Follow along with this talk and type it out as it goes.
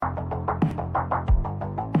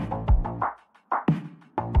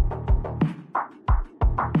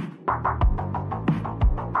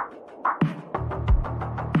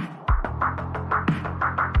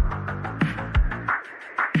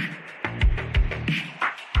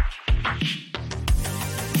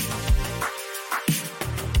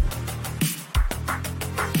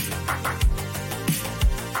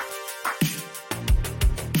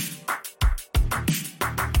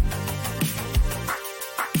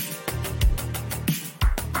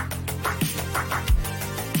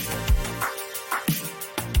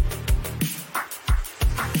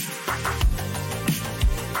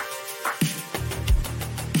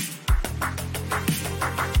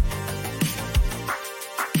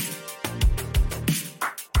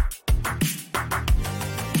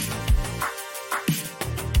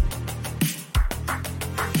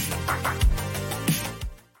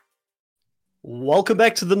welcome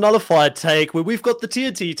back to the Nullified Take, where we've got the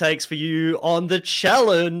TNT takes for you on the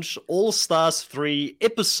Challenge All-Stars 3,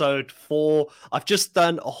 Episode 4. I've just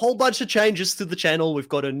done a whole bunch of changes to the channel. We've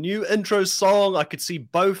got a new intro song. I could see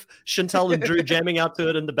both Chantel and Drew jamming out to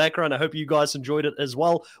it in the background. I hope you guys enjoyed it as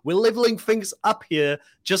well. We're leveling things up here,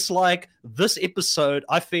 just like this episode,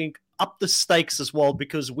 I think, up the stakes as well,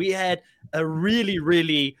 because we had a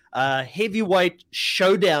really heavyweight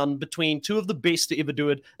showdown between two of the best to ever do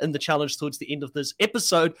it in the challenge towards the end of this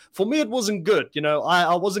episode. For me, it wasn't good. You know,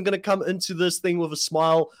 I wasn't going to come into this thing with a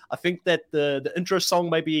smile. I think that the intro song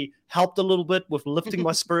maybe helped a little bit with lifting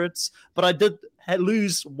my spirits, but I did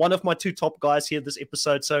lose one of my two top guys here this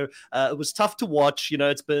episode, so it was tough to watch. You know,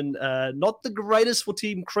 it's been not the greatest for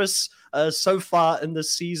Team Chris so far in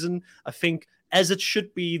this season. I think, as it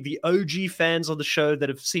should be, the OG fans of the show that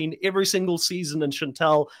have seen every single season, and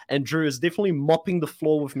Chantel and Drew is definitely mopping the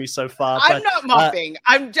floor with me so far. I'm not mopping.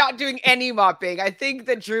 I'm not doing any mopping. I think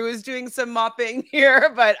that Drew is doing some mopping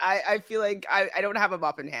here, but I feel like I don't have a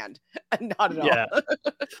mop in hand. Not at all. Yeah.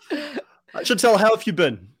 Chantel, how have you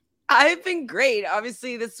been? I've been great.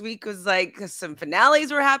 Obviously, this week was like some finales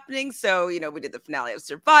were happening. So, you know, we did the finale of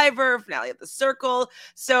Survivor, finale of The Circle.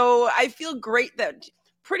 So I feel great that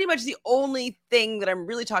pretty much the only thing that I'm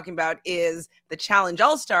really talking about is the Challenge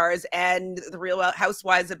All-Stars and the Real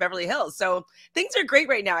Housewives of Beverly Hills. So things are great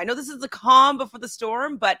right now. I know this is the calm before the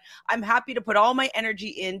storm, but I'm happy to put all my energy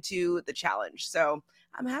into the challenge. So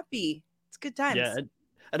I'm happy. It's good times. Yeah.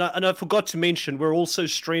 And I forgot to mention, we're also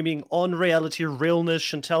streaming on Reality Realness,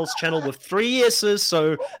 Chantel's channel, with 3 S's.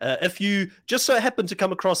 So if you just so happen to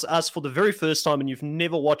come across us for the very first time and you've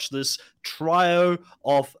never watched this trio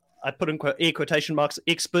of, I put in air quotation marks,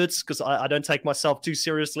 experts, because I don't take myself too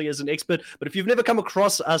seriously as an expert. But if you've never come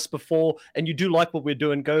across us before and you do like what we're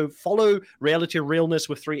doing, go follow Reality Realness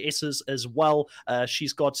with 3 S's as well.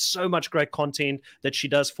 She's got so much great content that she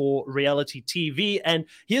does for reality TV. And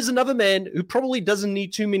here's another man who probably doesn't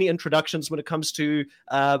need too many introductions when it comes to,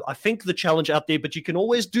 I think, the challenge out there. But you can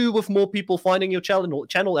always do with more people finding your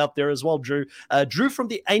channel out there as well, Drew. Drew from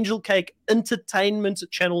the Angel Cake Entertainment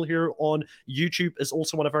channel here on YouTube is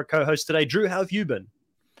also one of our co-host today. Drew, how have you been?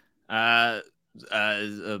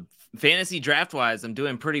 Fantasy draft wise, I'm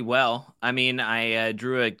doing pretty well. I mean, I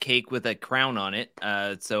drew a cake with a crown on it,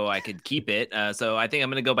 so I could keep it. So I think I'm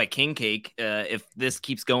going to go by King Cake if this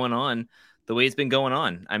keeps going on the way it's been going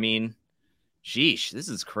on. I mean, sheesh, this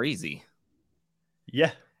is crazy.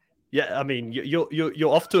 Yeah. I mean,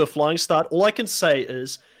 you're off to a flying start. All I can say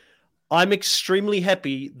is I'm extremely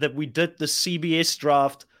happy that we did the CBS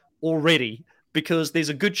draft already, because there's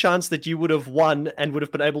a good chance that you would have won and would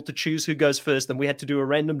have been able to choose who goes first, and we had to do a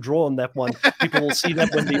random draw on that one. People will see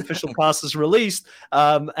that when the official cast is released.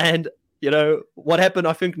 And, you know, what happened,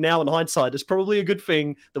 I think now in hindsight, is probably a good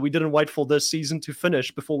thing that we didn't wait for this season to finish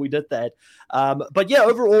before we did that. But yeah,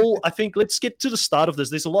 overall, I think let's get to the start of this.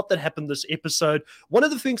 There's a lot that happened this episode. One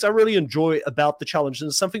of the things I really enjoy about the challenge, and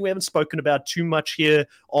it's something we haven't spoken about too much here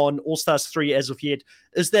on All-Stars 3 as of yet,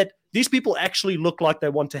 is that these people actually look like they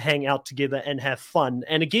want to hang out together and have fun.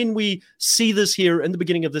 And again, we see this here in the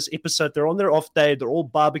beginning of this episode. They're on their off day. They're all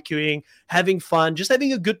barbecuing, having fun, just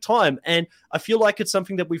having a good time. And I feel like it's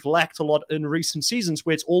something that we've lacked a lot in recent seasons,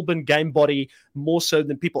 where it's all been game body more so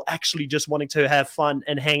than people actually just wanting to have fun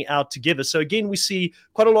and hang out together. So again, we see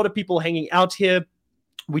quite a lot of people hanging out here.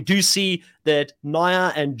 We do see that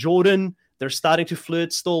Nia and Jordan, they're starting to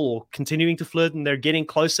flirt still, or continuing to flirt, and they're getting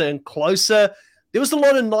closer and closer. There was a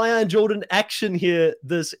lot of Nia and Jordan action here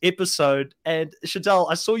this episode. And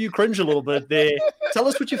Chantel, I saw you cringe a little bit there. Tell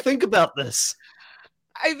us what you think about this.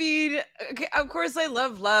 I mean, okay, of course, I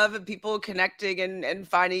love and people connecting and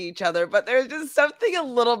finding each other, but there's just something a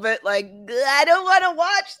little bit like, I don't want to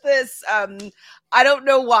watch this. I don't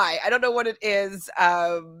know why. I don't know what it is.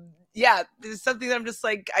 Yeah, there's something that I'm just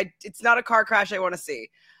like, it's not a car crash I want to see.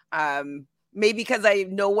 Maybe because I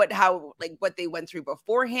know what they went through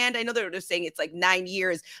beforehand. I know they were just saying it's like 9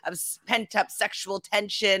 years of pent up sexual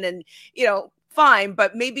tension, and, you know, fine,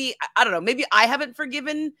 but maybe, I don't know, maybe I haven't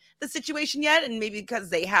forgiven the situation yet, and maybe because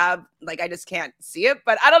they have, like, I just can't see it,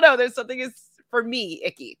 but I don't know, there's something is, for me,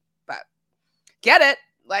 icky, but get it.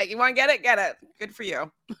 Like, you want to get it. Good for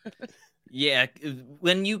you. Yeah,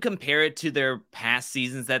 when you compare it to their past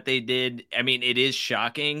seasons that they did, I mean, it is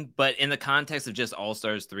shocking, but in the context of just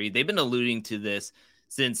All-Stars 3, they've been alluding to this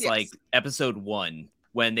since like episode 1,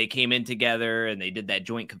 when they came in together and they did that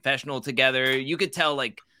joint confessional together. You could tell,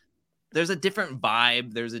 like, there's a different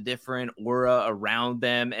vibe, there's a different aura around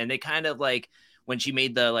them, and they kind of, like, when she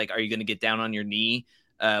made the, like, are you going to get down on your knee?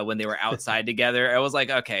 When they were outside together, I was like,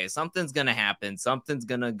 okay, something's going to happen, something's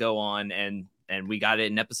going to go on, and and we got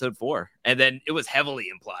it in episode 4. And then it was heavily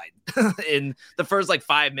implied in the first like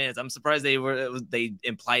 5 minutes. I'm surprised they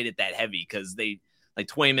implied it that heavy, because they like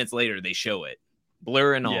 20 minutes later they show it,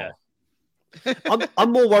 blur and all. Yeah.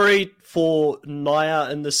 I'm more worried for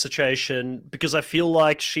Naya in this situation, because I feel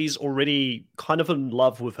like she's already kind of in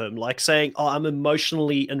love with him, like saying, "Oh, I'm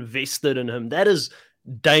emotionally invested in him." That is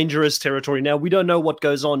dangerous territory. Now, we don't know what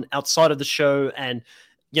goes on outside of the show, and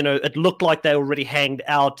it looked like they already hanged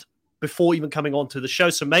out before even coming onto the show.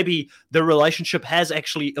 So maybe the relationship has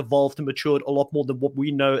actually evolved and matured a lot more than what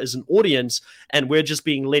we know as an audience, and we're just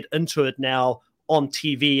being led into it now on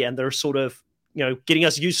TV, and they're sort of getting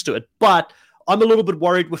us used to it. But I'm a little bit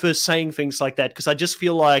worried with her saying things like that, because I just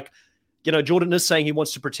feel like, Jordan is saying he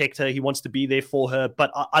wants to protect her, he wants to be there for her,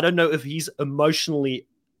 but I don't know if he's emotionally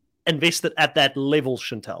invested at that level,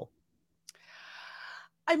 Chantel.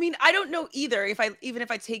 I mean, I don't know either. Even if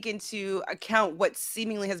I take into account what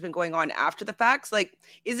seemingly has been going on after the facts, like,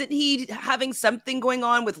 isn't he having something going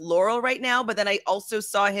on with Laurel right now? But then I also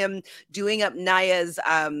saw him doing up Naya's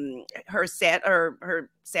her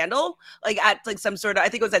sandal, like at like some sort of, I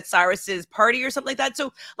think it was at Cyrus's party or something like that.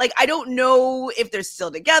 So like, I don't know if they're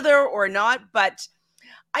still together or not, but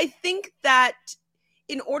I think that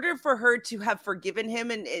in order for her to have forgiven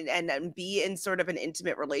him and be in sort of an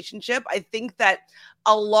intimate relationship, I think that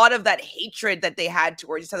a lot of that hatred that they had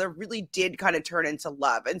towards each other really did kind of turn into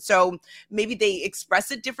love. And so maybe they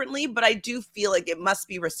express it differently, but I do feel like it must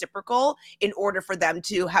be reciprocal in order for them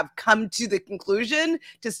to have come to the conclusion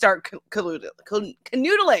to start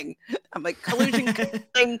canoodling. I'm like, collusion,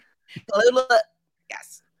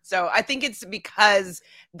 yes. So I think it's because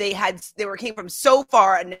they came from so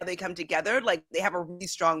far and now they come together. Like, they have a really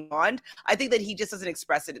strong bond. I think that he just doesn't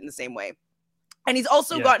express it in the same way. And he's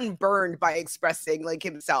also gotten burned by expressing like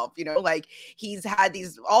himself, like he's had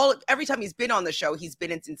every time he's been on the show, he's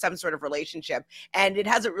been in some sort of relationship, and it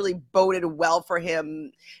hasn't really boded well for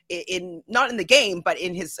him in not in the game, but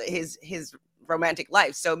in his romantic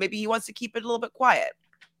life. So maybe he wants to keep it a little bit quiet.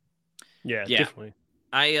 Yeah. Definitely.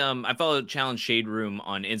 I followed Challenge Shade Room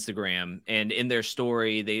on Instagram, and in their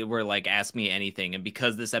story, they were like, "Ask me anything." And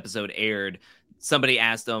because this episode aired, somebody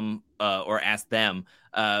asked them,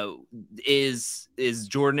 is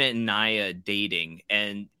Jordan and Naya dating?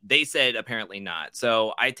 And they said apparently not.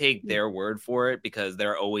 So I take their word for it, because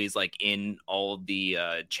they're always like in all of the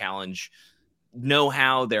challenge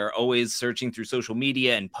know-how. They're always searching through social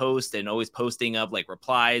media and post, and always posting up like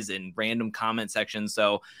replies and random comment sections.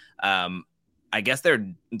 So I guess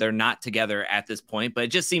they're not together at this point, but it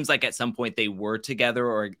just seems like at some point they were together,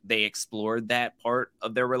 or they explored that part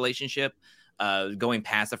of their relationship, going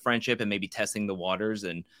past a friendship and maybe testing the waters.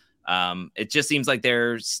 And it just seems like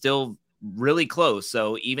they're still really close.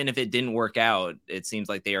 So even if it didn't work out, it seems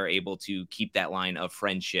like they are able to keep that line of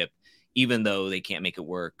friendship, even though they can't make it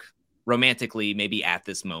work romantically, maybe at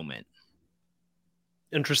this moment.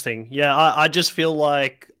 Interesting. Yeah, I just feel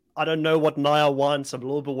like I don't know what Naya wants. I'm a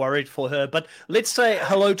little bit worried for her. But let's say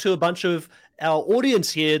hello to a bunch of our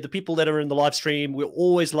audience here, the people that are in the live stream. We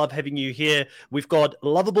always love having you here. We've got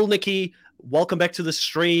Lovable Nikki. Welcome back to the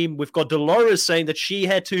stream. We've got Dolores saying that she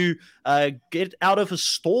had to get out of a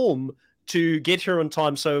storm to get here on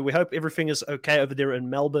time. So we hope everything is okay over there in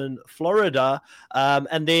Melbourne, Florida.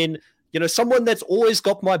 And then, someone that's always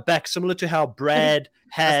got my back, similar to how Brad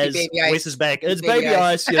has Wes's back. It's Baby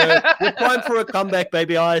Ice. We're primed for a comeback,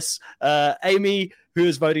 Baby Ice. Amy, who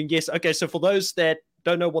is voting yes. Okay, so for those that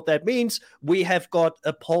don't know what that means, we have got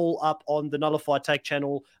a poll up on the Nullified Take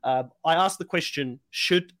channel. I asked the question,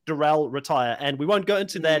 should Darrell retire? And we won't go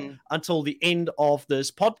into that until the end of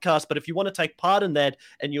this podcast. But if you want to take part in that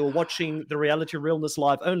and you're watching the Reality Realness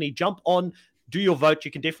live only, jump on, do your vote.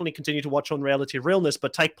 You can definitely continue to watch on Reality Realness,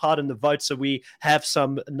 but take part in the vote so we have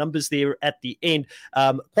some numbers there at the end.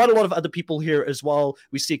 Quite a lot of other people here as well.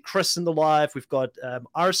 We see Chris in the live. We've got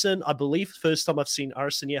Arson, I believe. First time I've seen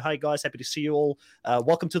Arson. Yeah, hi guys. Happy to see you all.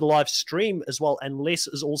 Welcome to the live stream as well. And Les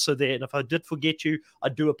is also there. And if I did forget you, I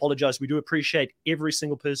do apologize. We do appreciate every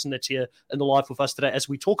single person that's here in the live with us today as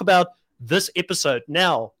we talk about this episode.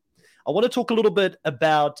 Now, I want to talk a little bit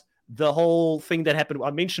about the whole thing that happened.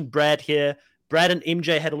 I mentioned Brad here. Brad and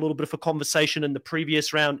MJ had a little bit of a conversation in the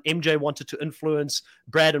previous round. MJ wanted to influence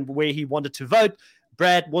Brad and where he wanted to vote.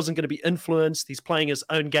 Brad wasn't going to be influenced. He's playing his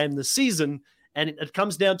own game this season. And it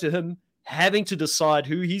comes down to him having to decide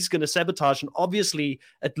who he's going to sabotage. And obviously,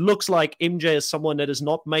 it looks like MJ is someone that is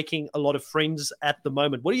not making a lot of friends at the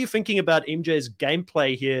moment. What are you thinking about MJ's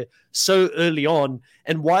gameplay here so early on?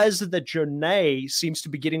 And why is it that Janae seems to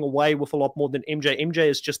be getting away with a lot more than MJ? MJ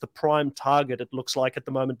is just a prime target, it looks like, at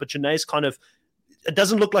the moment. But Janae's kind of, it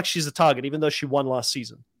doesn't look like she's a target, even though she won last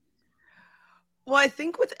season. Well, I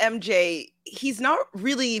think with MJ, he's not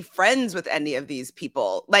really friends with any of these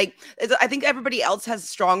people. Like, I think everybody else has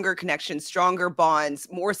stronger connections, stronger bonds,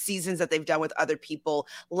 more seasons that they've done with other people,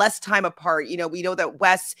 less time apart. You know, we know that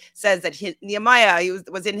Wes says that Nehemiah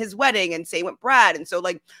was in his wedding, and same with Brad. And so,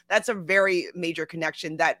 like, that's a very major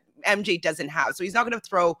connection that MJ doesn't have. So he's not going to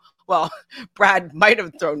throw, well, Brad might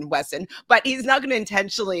have thrown Wes in, but he's not going to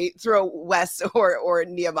intentionally throw Wes or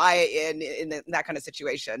Nehemiah in that kind of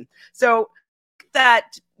situation. So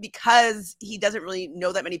that because he doesn't really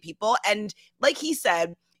know that many people, and like he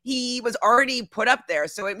said, he was already put up there,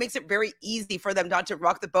 so it makes it very easy for them not to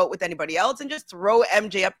rock the boat with anybody else and just throw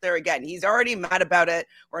MJ up there again. He's already mad about it.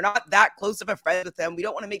 We're not that close of a friend with him. We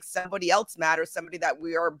don't want to make somebody else mad, or somebody that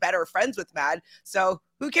we are better friends with mad. So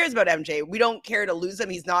who cares about MJ? We don't care to lose him.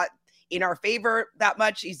 He's not in our favor that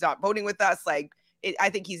much. He's not voting with us. I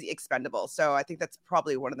think he's expendable. So I think that's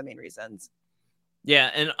probably one of the main reasons.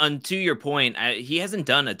 Yeah, and to your point, he hasn't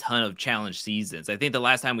done a ton of challenge seasons. I think the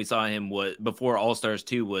last time we saw him was before All-Stars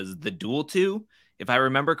 2 was the Duel 2, if I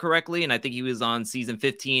remember correctly, and I think he was on season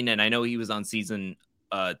 15, and I know he was on season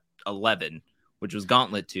 11, which was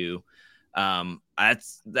Gauntlet 2.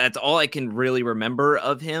 That's all I can really remember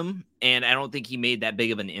of him, and I don't think he made that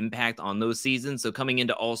big of an impact on those seasons. So coming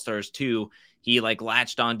into All-Stars 2, he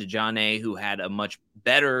latched on to Jonna, who had a much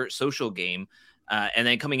better social game. And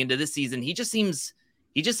then coming into this season, he just seems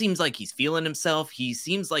like he's feeling himself. He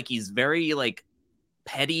seems like he's very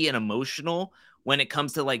petty and emotional when it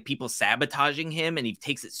comes to people sabotaging him, and he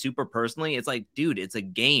takes it super personally. It's like, dude, it's a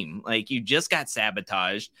game. You just got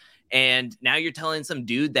sabotaged, and now you're telling some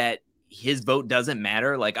dude that his vote doesn't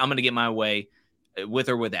matter. I'm going to get my way with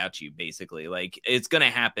or without you, basically. It's going to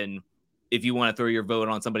happen if you want to throw your vote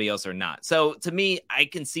on somebody else or not. So to me, I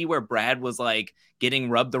can see where Brad was getting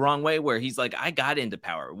rubbed the wrong way, where he's like, I got into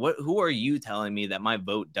power. Who are you telling me that my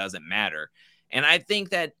vote doesn't matter? And I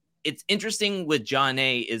think that it's interesting with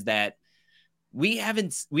Jonna is that we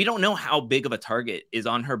don't know how big of a target is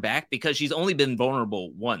on her back, because she's only been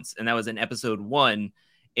vulnerable once. And that was in episode 1.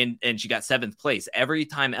 And she got 7th place. Every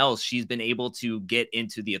time else, she's been able to get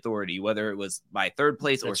into the authority, whether it was by 3rd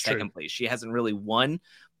place or 2nd place. She hasn't really won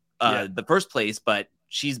the 1st place, but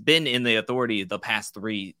she's been in the authority the past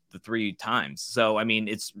three times. So, I mean,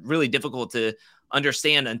 it's really difficult to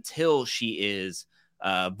understand until she is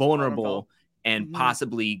vulnerable and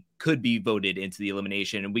possibly could be voted into the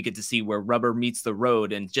elimination. And we get to see where rubber meets the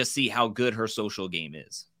road and just see how good her social game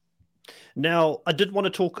is. Now, I did want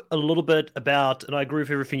to talk a little bit about, and I agree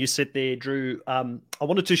with everything you said there, Drew. I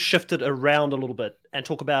wanted to shift it around a little bit and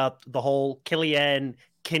talk about the whole Kellyanne,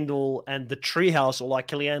 Kendall, and the treehouse, or like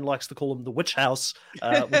Kellyanne likes to call them, the witch house,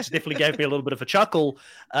 which definitely gave me a little bit of a chuckle.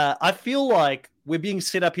 I feel like we're being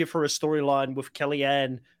set up here for a storyline with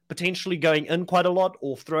Kellyanne potentially going in quite a lot,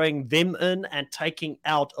 or throwing them in and taking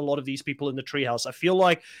out a lot of these people in the treehouse. I feel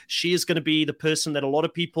like she is going to be the person that a lot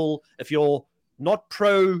of people, if you're not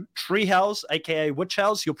pro treehouse, aka witch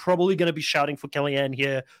house, you're probably going to be shouting for Kellyanne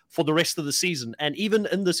here for the rest of the season. And even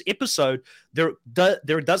in this episode, there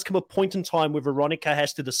does come a point in time where Veronica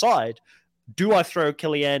has to decide, do I throw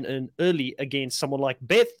Kellyanne in early against someone like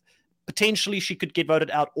Beth? Potentially she could get voted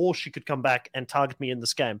out, or she could come back and target me in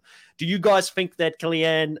this game. Do you guys think that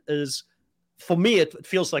Kellyanne is, for me, it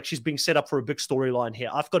feels like she's being set up for a big storyline here.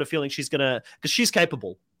 I've got a feeling she's going to, because she's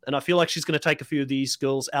capable. And I feel like she's going to take a few of these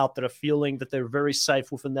girls out that are feeling that they're very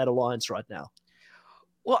safe within that alliance right now.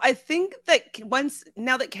 Well, I think that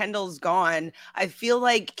now that Kendall's gone, I feel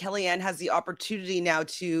like Kellyanne has the opportunity now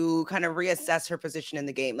to kind of reassess her position in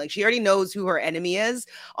the game. She already knows who her enemy is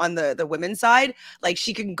on the women's side.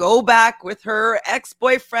 She can go back with her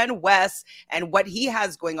ex-boyfriend, Wes, and what he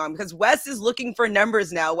has going on, because Wes is looking for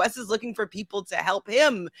numbers now. Wes is looking for people to help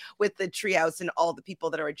him with the treehouse and all the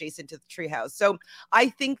people that are adjacent to the treehouse. So I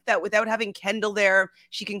think that without having Kendall there,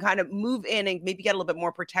 she can kind of move in and maybe get a little bit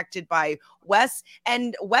more protected by Wes.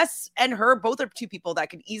 And Wes and her both are two people that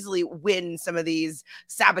could easily win some of these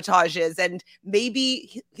sabotages, and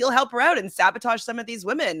maybe he'll help her out and sabotage some of these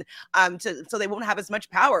women so they won't have as much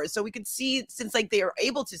power. So we could see, since they are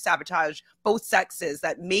able to sabotage both sexes,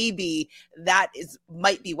 that maybe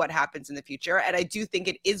might be what happens in the future. And I do think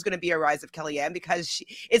it is going to be a rise of Kellyanne, because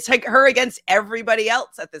it's her against everybody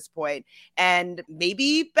else at this point. And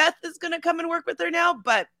maybe Beth is going to come and work with her now,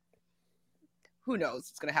 but who knows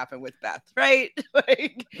what's going to happen with Beth, right?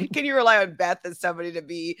 Can you rely on Beth as somebody to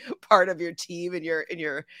be part of your team in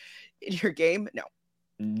your game? No.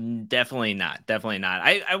 Definitely not. Definitely not.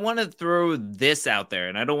 I want to throw this out there,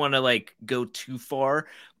 and I don't want to go too far,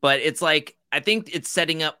 but it's I think it's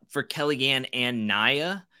setting up for Kellyanne and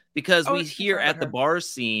Nia because we it's hear confirmed at the her. bar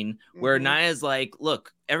scene where Mhm. Naya's like,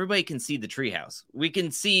 look, everybody can see the treehouse. We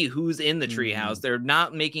can see who's in the treehouse. They're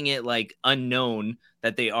not making it like unknown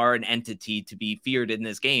that they are an entity to be feared in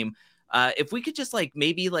this game. If we could just like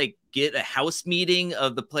maybe like get a house meeting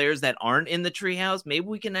of the players that aren't in the treehouse, maybe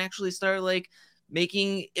we can actually start like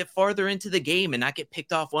making it farther into the game and not get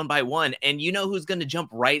picked off one by one. And you know who's going to jump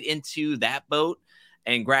right into that boat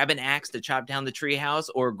and grab an axe to chop down the treehouse,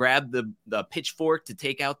 or grab the pitchfork to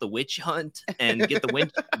take out the witch hunt and get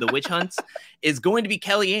the witch hunts, is going to be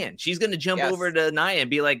Kellyanne. She's going to jump over to Naya and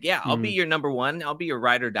be like, yeah, I'll be your number one. I'll be your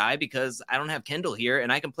ride or die because I don't have Kendall here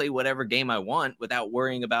and I can play whatever game I want without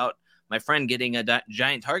worrying about my friend getting a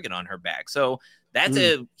giant target on her back. So that's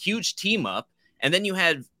a huge team up. And then you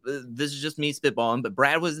had, this is just me spitballing, but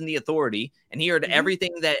Brad was in the authority and he heard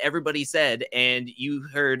everything that everybody said. And you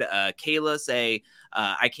heard Kayla say,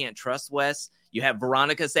 I can't trust Wes. You have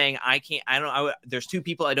Veronica saying, there's two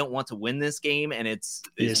people I don't want to win this game. And it's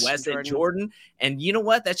Wes and Jordan. And you know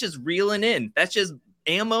what? That's just reeling in. That's just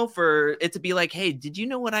ammo for it to be like, hey, did you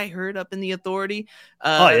know what I heard up in the authority?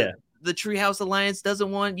 The Treehouse Alliance doesn't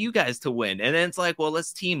want you guys to win. And then it's like, well,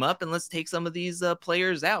 let's team up and let's take some of these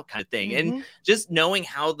players out kind of thing. And just knowing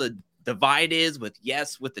how the divide is with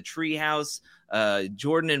the Treehouse,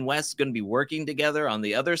 Jordan and Wes going to be working together on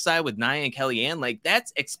the other side with Naya and Kellyanne. Like,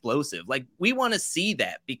 that's explosive. Like, we want to see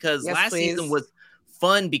that because last season was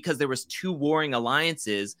fun because there was two warring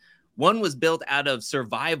alliances. One was built out of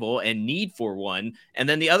survival and need for one. And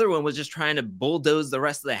then the other one was just trying to bulldoze the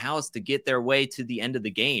rest of the house to get their way to the end of the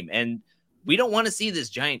game. And we don't want to see this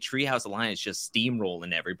giant Treehouse Alliance just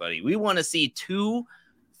steamrolling everybody. We want to see two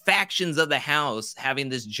factions of the house having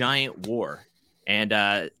this giant war. And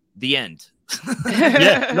the end.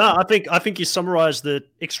 I think you summarized it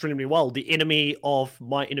extremely well. The enemy of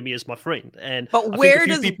my enemy is my friend. And but where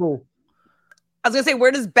does people... I was gonna say, where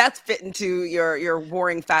does Beth fit into your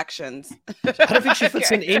warring factions? I don't think she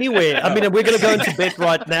fits in anywhere. I mean, we're gonna go into Beth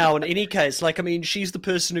right now. In any case, like, I mean, she's the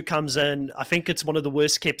person who comes in. I think it's one of the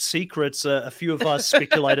worst kept secrets. A few of us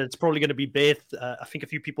speculated it's probably going to be Beth. I think a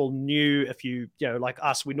few people knew. If you know, like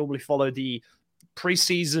us, we normally follow the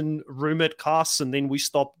preseason rumored casts, and then we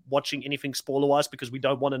stop watching anything spoiler-wise because we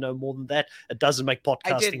don't want to know more than that. It doesn't make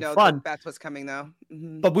podcasting I did know fun. That Beth was coming though,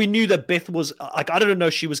 but we knew that Beth was like, I didn't know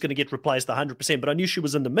she was going to get replaced 100%, but I knew she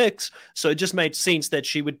was in the mix, so it just made sense that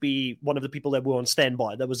she would be one of the people that were on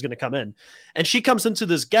standby that was going to come in. And she comes into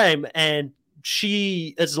this game and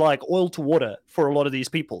she is like oil to water for a lot of these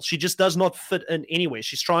people. She just does not fit in anywhere.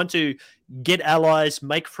 She's trying to get allies,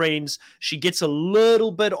 make friends. She gets a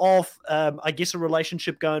little bit off, I guess, a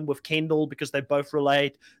relationship going with Kendall because they both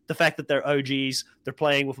relate. The fact that they're OGs, they're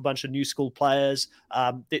playing with a bunch of new school players.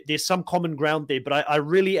 There's some common ground there, but I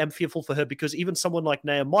really am fearful for her because even someone like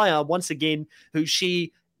Nehemiah, once again, who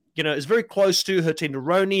she, you know, is very close to, her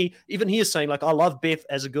tenderoni, even he is saying, like, I love Beth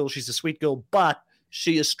as a girl. She's a sweet girl, but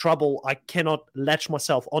she is trouble. I cannot latch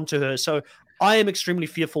myself onto her. So I am extremely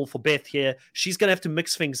fearful for Beth here. She's going to have to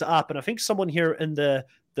mix things up. And I think someone here in the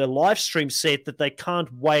live stream said that they can't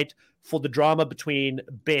wait for the drama between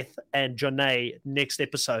Beth and Janae next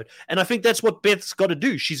episode. And I think that's what Beth's got to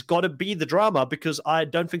do. She's got to be the drama because I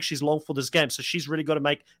don't think she's long for this game. So she's really got to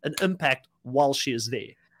make an impact while she is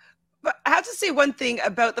there. But I have to say one thing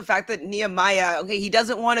about the fact that Nehemiah, okay, he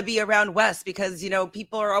doesn't want to be around Wes because, you know,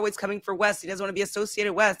 people are always coming for Wes. He doesn't want to be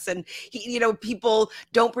associated with Wes. And, he, you know, people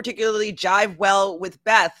don't particularly jive well with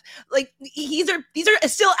Beth. Like, these are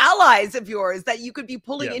still allies of yours that you could be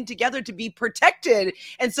pulling in together to be protected.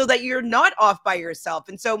 And so that you're not off by yourself.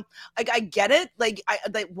 And so I get it, like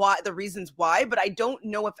why the reasons why, but I don't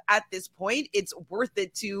know if at this point it's worth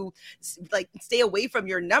it to like stay away from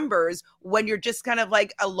your numbers when you're just kind of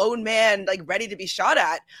like a lone man, like ready to be shot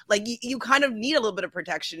at. Like you kind of need a little bit of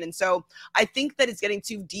protection. And so I think that it's getting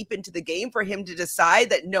too deep into the game for him to decide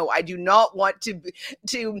that, no, I do not want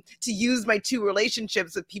to use my two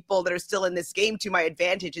relationships with people that are still in this game to my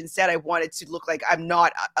advantage. Instead, I want it to look like I'm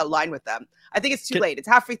not aligned with them. I think it's too late. It's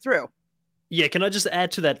halfway through. Yeah, can I just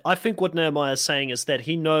add to that? I think what Nehemiah is saying is that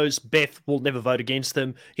he knows Beth will never vote against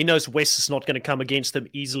him. He knows Wes is not going to come against him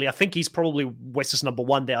easily. I think he's probably Wes's number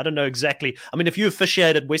one there. I don't know exactly. I mean, if you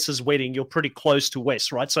officiated Wes's wedding, you're pretty close to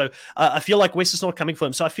Wes, right? So I feel like Wes is not coming for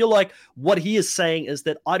him. So I feel like what he is saying is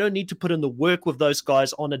that I don't need to put in the work with those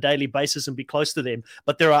guys on a daily basis and be close to them.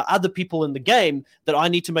 But there are other people in the game that I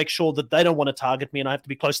need to make sure that they don't want to target me and I have to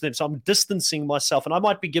be close to them. So I'm distancing myself. And I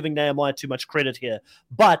might be giving Nehemiah too much credit here,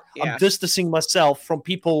 but I'm distancing myself from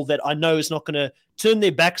people that I know is not going to turn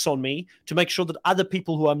their backs on me to make sure that other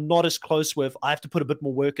people who I'm not as close with, I have to put a bit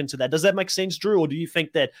more work into that. Does that make sense, Drew? Or do you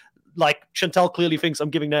think that like Chantel clearly thinks I'm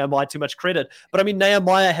giving Nehemiah too much credit, but I mean,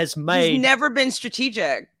 Nehemiah has made... He's never been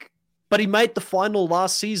strategic. But he made the final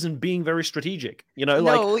last season being very strategic. You know,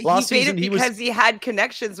 no, like last he made season it because he had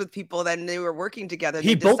connections with people that they were working together.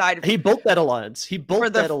 He built that alliance. He built for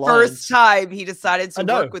the that alliance. first time he decided to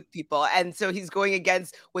work with people. And so he's going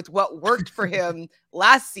against with what worked for him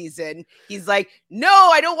last season. He's like, no,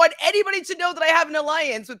 I don't want anybody to know that I have an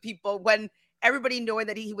alliance with people, when everybody knowing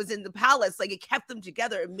that he was in the palace, like, it kept them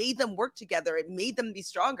together. It made them work together. It made them be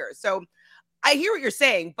stronger. So I hear what you're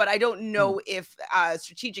saying, but I don't know if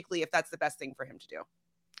strategically, if that's the best thing for him to do.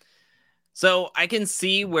 So I can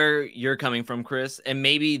see where you're coming from, Chris, and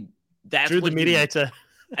maybe that's Drew the mediator.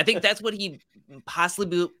 I think that's what he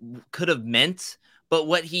possibly could have meant, but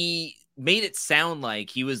what he made it sound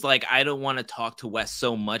like, he was like, I don't want to talk to Wes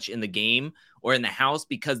so much in the game or in the house,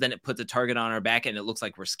 because then it puts a target on our back and it looks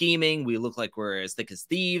like we're scheming. We look like we're as thick as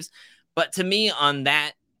thieves. But to me, on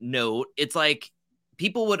that note, it's like,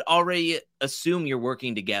 people would already assume you're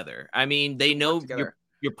working together. I mean, they know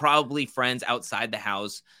you're probably friends outside the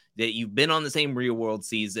house, that you've been on the same Real World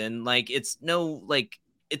season. Like, it's no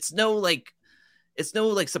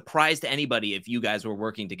surprise to anybody if you guys were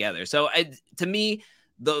working together. So to me,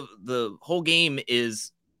 the whole game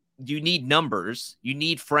is, you need numbers, you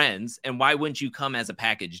need friends, and why wouldn't you come as a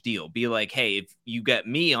package deal? Be like, hey, if you get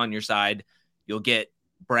me on your side, you'll get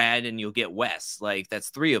Brad and you'll get Wes. Like, that's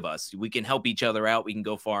 3 of us. We can help each other out. We can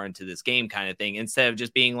go far into this game, kind of thing, instead of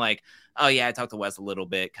just being like, oh yeah, I talked to Wes a little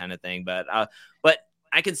bit, kind of thing. But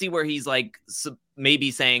I can see where he's like,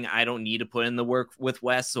 maybe saying, I don't need to put in the work with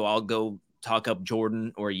Wes, so I'll go talk up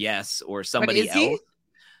Jordan or Yes or somebody else.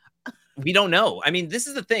 We don't know. I mean, this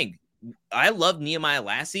is the thing. I loved Nehemiah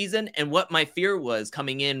last season, and what my fear was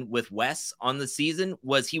coming in with Wes on the season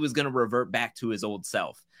was he was going to revert back to his old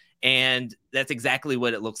self. And that's exactly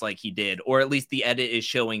what it looks like he did, or at least the edit is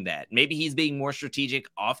showing that. Maybe he's being more strategic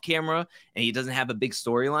off camera and he doesn't have a big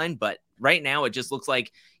storyline, but right now it just looks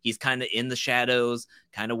like he's kind of in the shadows,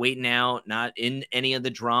 kind of waiting out, not in any of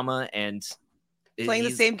the drama, and playing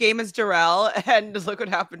the same game as Darrell. And look what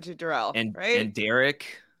happened to Darrell, right? And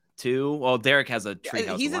Derek too. Well, Derek has a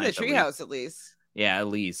treehouse. He's in the treehouse at least. Yeah, at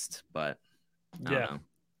least, but I don't know.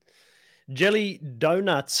 Jelly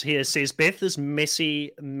Donuts here says, Beth is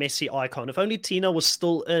messy icon. If only Tina was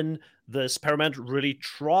still in this, Paramount really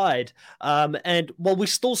tried. And while we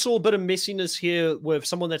still saw a bit of messiness here with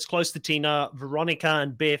someone that's close to Tina, Veronica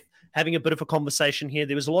and Beth having a bit of a conversation here.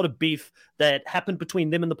 There was a lot of beef that happened between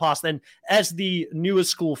them in the past. And as the newer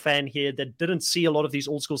school fan here that didn't see a lot of these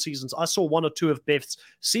old school seasons, I saw 1 or 2 of Beth's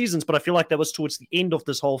seasons, but I feel like that was towards the end of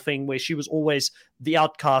this whole thing where she was always the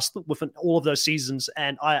outcast within all of those seasons.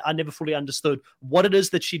 And I never fully understood what it is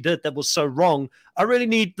that she did that was so wrong. I really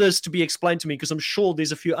need this to be explained to me, because I'm sure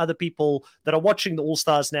there's a few other people that are watching the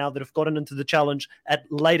All-Stars now that have gotten into the challenge at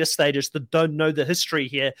later stages that don't know the history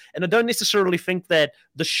here. And I don't necessarily think that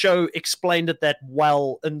the show explained it that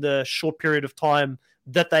well in the short period of time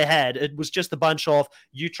that they had. It was just a bunch of,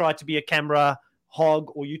 you tried to be a camera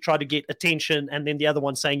hog or you try to get attention, and then the other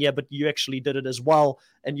one saying, yeah, but you actually did it as well,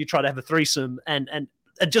 and you try to have a threesome, and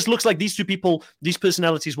it just looks like these two people, these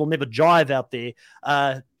personalities will never jive out there.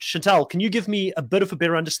 Chantal, can you give me a bit of a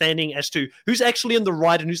better understanding as to who's actually in the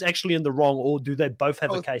right and who's actually in the wrong, or do they both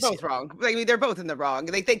have a case? Both wrong. I mean, they're both in the wrong.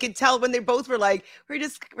 They could tell when they both were like, we're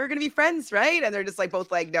going to be friends, right? And they're just like,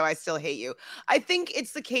 both like, no, I still hate you. I think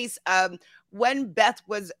it's the case when Beth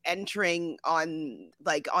was entering on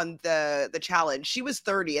the challenge, she was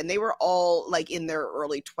 30 and they were all like in their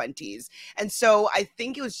early 20s. And so I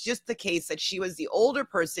think it was just the case that she was the older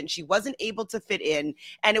person. She wasn't able to fit in,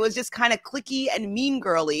 and it was just kind of cliquey and mean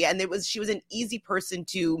girly. And she was an easy person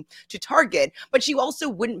to target, but she also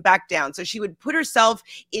wouldn't back down. So she would put herself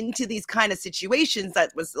into these kind of situations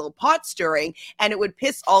that was a little pot stirring, and it would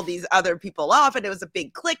piss all these other people off. And it was a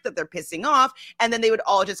big clique that they're pissing off. And then they would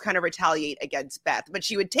all just kind of retaliate against Beth, but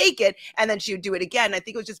she would take it and then she would do it again. I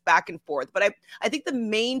think it was just back and forth. But I think the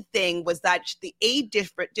main thing was that the age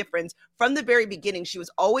difference from the very beginning, she was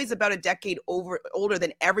always about a decade older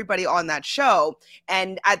than everybody on that show.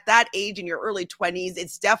 And at that age, in your early 20s,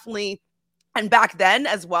 it's definitely, and back then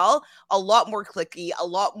as well, a lot more cliquey, a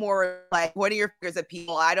lot more like pointing your fingers at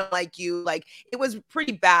people. I don't like you. Like, it was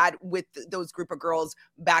pretty bad with those group of girls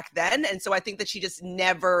back then. And so I think that she just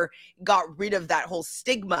never got rid of that whole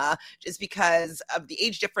stigma just because of the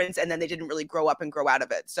age difference. And then they didn't really grow up and grow out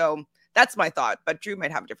of it. So that's my thought, but Drew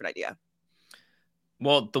might have a different idea.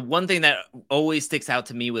 Well, the one thing that always sticks out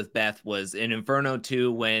to me with Beth was in Inferno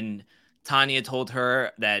 2 when Tanya told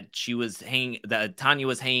her that Tanya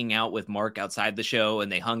was hanging out with Mark outside the show,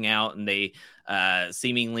 and they hung out and they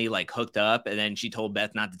seemingly like hooked up. And then she told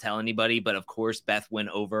Beth not to tell anybody. But of course, Beth went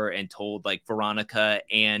over and told like Veronica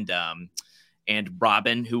and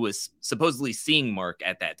Robin, who was supposedly seeing Mark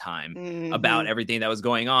at that time, about everything that was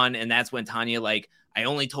going on. And that's when Tanya, like, I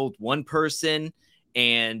only told one person.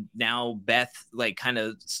 And now Beth like kind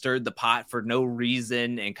of stirred the pot for no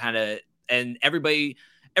reason, and everybody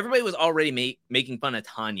was already making fun of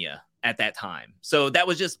Tanya at that time. So that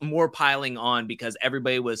was just more piling on because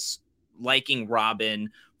everybody was liking Robin.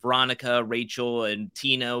 Veronica, Rachel, and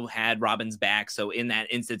Tina had Robin's back. So in that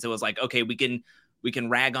instance, it was like, okay, we can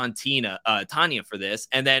rag on Tanya for this.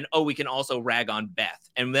 And then, we can also rag on Beth.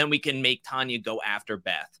 And then we can make Tanya go after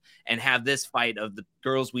Beth and have this fight of the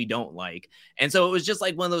girls we don't like. And so it was just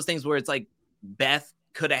like one of those things where it's like Beth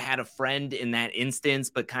could have had a friend in that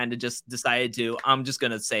instance, but kind of just decided I'm just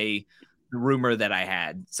going to say the rumor that I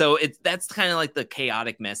had. So that's kind of like the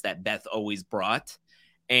chaotic mess that Beth always brought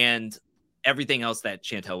and everything else that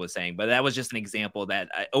Chantel was saying. But that was just an example that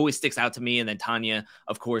always sticks out to me. And then Tanya,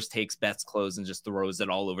 of course, takes Beth's clothes and just throws it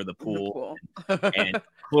all over the pool. And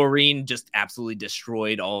Chlorine just absolutely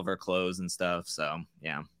destroyed all of her clothes and stuff. So,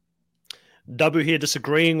 yeah. Dabu here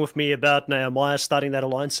disagreeing with me about Nehemiah starting that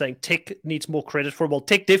alliance, saying Tech needs more credit for it. Well,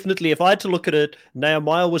 Tech definitely, if I had to look at it,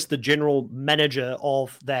 Nehemiah was the general manager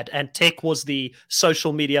of that, and Tech was the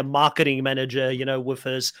social media marketing manager, with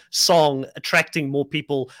his song attracting more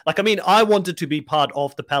people. Like, I mean, I wanted to be part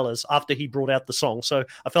of the Palace after he brought out the song, so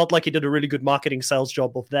I felt like he did a really good marketing sales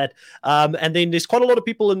job of that. And then there's quite a lot of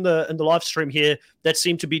people in the live stream here that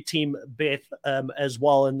seem to be Team Beth as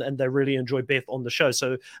well, and they really enjoy Beth on the show.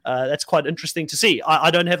 So that's quite interesting to see. I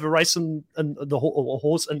don't have a race in the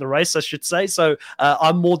horse in the race, I should say. So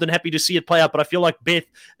I'm more than happy to see it play out. But I feel like Beth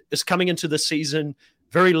is coming into the season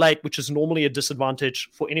very late, which is normally a disadvantage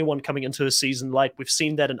for anyone coming into a season late. We've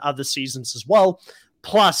seen that in other seasons as well.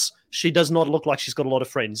 Plus, she does not look like she's got a lot of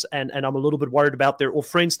friends, and I'm a little bit worried about there, or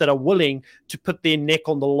friends that are willing to put their neck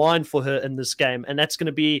on the line for her in this game, and that's going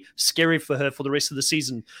to be scary for her for the rest of the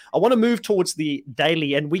season. I want to move towards the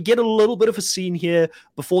daily, and we get a little bit of a scene here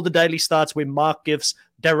before the daily starts where Mark gives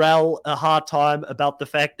Darrell a hard time about the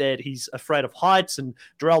fact that he's afraid of heights, and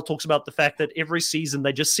Darrell talks about the fact that every season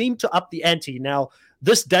they just seem to up the ante. Now,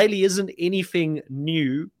 this daily isn't anything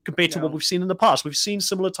new compared to what we've seen in the past. We've seen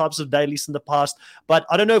similar types of dailies in the past, but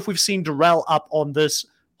I don't know if we've seen Darrell up on this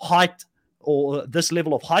height or this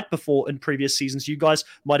level of height before in previous seasons. You guys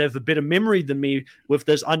might have a better memory than me with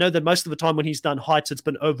this. I know that most of the time when he's done heights, it's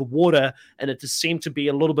been over water, and it just seemed to be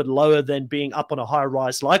a little bit lower than being up on a high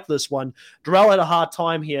rise like this one. Darrell had a hard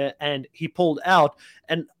time here, and he pulled out,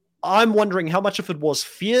 and I'm wondering how much of it was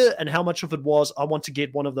fear and how much of it was, I want to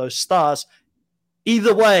get one of those stars.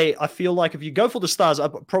 Either way, I feel like if you go for the stars, I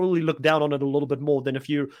probably look down on it a little bit more than if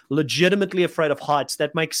you're legitimately afraid of heights.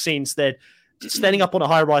 That makes sense that standing up on a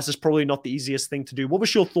high rise is probably not the easiest thing to do. What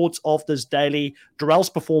was your thoughts of this daily?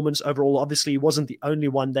 Darrell's performance overall, obviously, he wasn't the only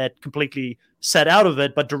one that completely sat out of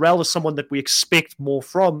it, but Darrell is someone that we expect more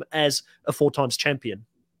from as a 4-times champion.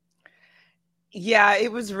 Yeah, it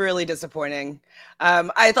was really disappointing.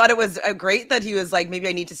 I thought it was great that he was like, maybe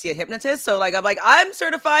I need to see a hypnotist. So I'm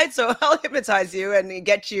certified, so I'll hypnotize you and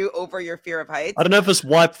get you over your fear of heights. I don't know if his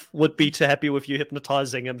wife would be too happy with you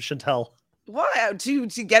hypnotizing him, Chantel. Why? To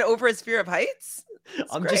get over his fear of heights?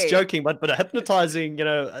 I'm just joking, but hypnotizing,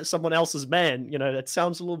 someone else's man, that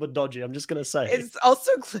sounds a little bit dodgy. I'm just gonna say it's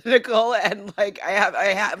also clinical, and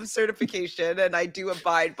I have certification, and I do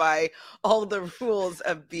abide by all the rules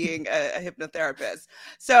of being a hypnotherapist.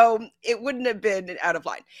 So it wouldn't have been out of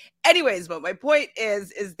line. Anyways, but my point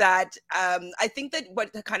is that I think that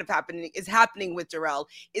what kind of happening with Darrell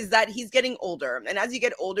is that he's getting older, and as you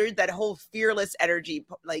get older, that whole fearless energy,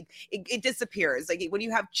 it disappears. Like when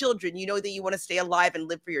you have children, you know that you want to stay alive and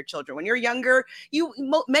live for your children. When you're younger,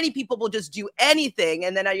 many people will just do anything,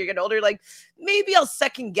 and then as you get older, maybe I'll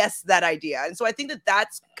second guess that idea. And so I think that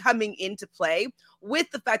that's coming into play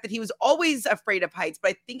with the fact that he was always afraid of heights,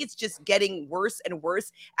 but I think it's just getting worse and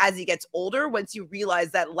worse as he gets older. Once you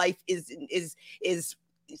realize that life is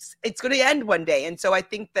it's going to end one day. And so I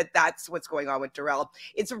think that that's what's going on with Darrell.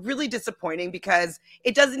 It's really disappointing because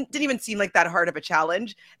it didn't even seem like that hard of a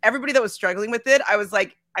challenge. Everybody that was struggling with it, I was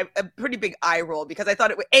like a pretty big eye roll because I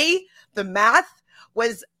thought the math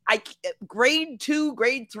was grade 2,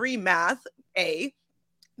 grade 3 math, A,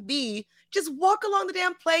 B, just walk along the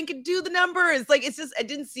damn plank and do the numbers. It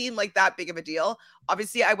didn't seem like that big of a deal.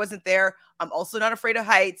 Obviously, I wasn't there. I'm also not afraid of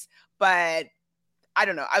heights, but I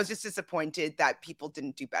don't know. I was just disappointed that people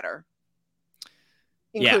didn't do better.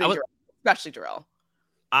 Including Darrell, especially Darrell.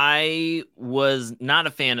 I was not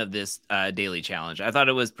a fan of this daily challenge. I thought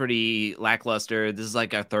it was pretty lackluster. This is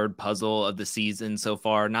like our third puzzle of the season so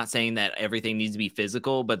far. Not saying that everything needs to be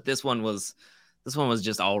physical, but this one was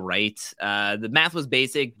just all right. The math was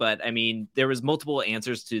basic, but I mean, there was multiple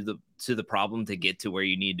answers to the problem to get to where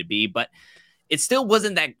you need to be, but it still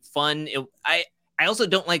wasn't that fun. I also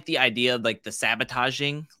don't like the idea of like the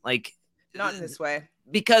sabotaging, like not in this way,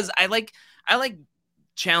 because I like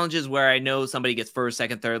challenges where I know somebody gets first,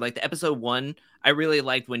 second, third. Like the episode 1, I really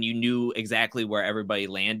liked when you knew exactly where everybody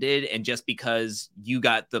landed, and just because you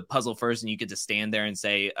got the puzzle first and you get to stand there and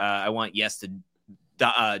say, I want Yes to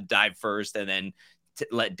dive first and then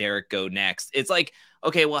let Derek go next. It's like,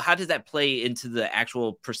 okay, well, how does that play into the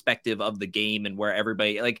actual perspective of the game and where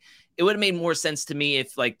everybody, like, it would have made more sense to me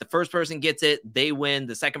if like the first person gets it, they win,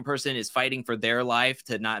 the second person is fighting for their life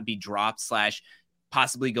to not be dropped /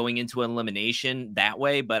 possibly going into an elimination that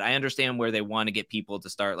way. But I understand where they want to get people to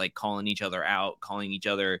start like calling each other out, calling each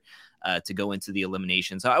other to go into the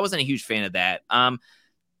elimination. So I wasn't a huge fan of that.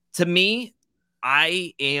 To me,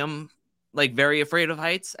 I am like very afraid of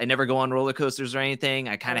heights. I never go on roller coasters or anything.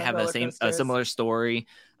 I kind of have a similar story.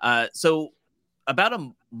 So about a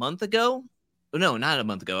month ago, no, not a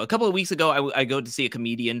month ago, a couple of weeks ago, I go to see a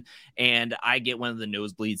comedian and I get one of the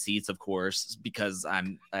nosebleed seats, of course, because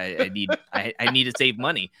I need to save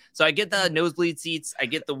money. So I get the nosebleed seats. I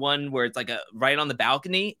get the one where it's like right on the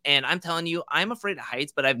balcony. And I'm telling you, I'm afraid of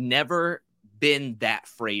heights, but I've never been that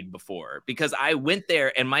afraid before, because I went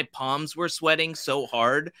there and my palms were sweating so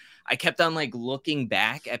hard. I kept on like looking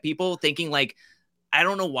back at people thinking like, I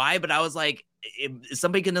don't know why, but I was like, is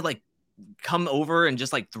somebody gonna like come over and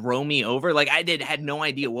just like throw me over? Like had no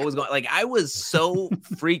idea what was going, like I was so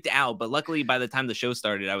freaked out, but luckily by the time the show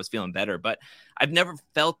started I was feeling better. But I've never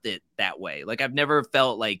felt it that way. Like I've never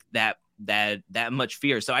felt like that much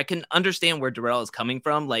fear. So I can understand where Darrell is coming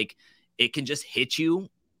from. Like it can just hit you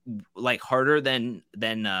like harder than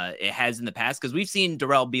it has in the past, because we've seen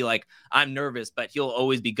Darrell be like, I'm nervous, but he'll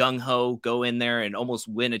always be gung-ho, go in there and almost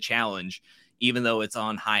win a challenge even though it's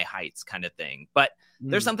on high heights kind of thing. But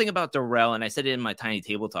there's something about Darrell, and I said it in my Tiny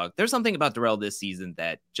Table Talk, there's something about Darrell this season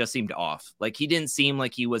that just seemed off. Like he didn't seem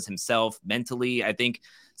like he was himself mentally. I think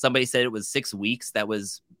somebody said it was 6 weeks. That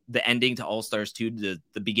was the ending to All-Stars 2,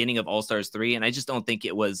 the beginning of All-Stars 3. And I just don't think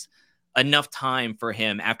it was enough time for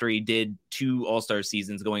him after he did 2 All-Star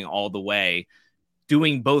seasons going all the way,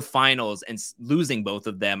 doing both finals and losing both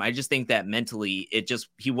of them. I just think that mentally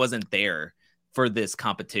he wasn't there for this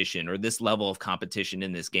competition or this level of competition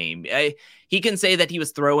in this game. He can say that he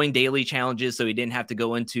was throwing daily challenges so he didn't have to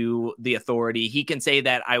go into the authority. He can say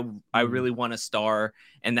that I really want a star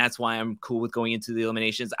and that's why I'm cool with going into the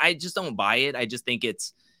eliminations. I just don't buy it. I just think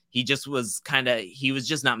he was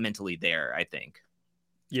just not mentally there, I think.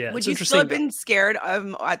 Yeah. Would you still have been scared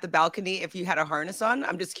at the balcony if you had a harness on?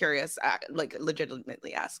 I'm just curious, like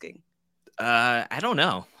legitimately asking. I don't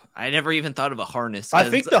know. I never even thought of a harness. I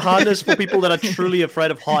think the harness for people that are truly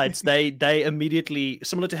afraid of heights, they immediately,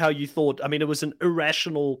 similar to how you thought, I mean, it was an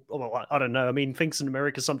irrational, well, I don't know. I mean, things in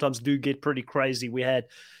America sometimes do get pretty crazy. We had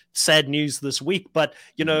sad news this week, but,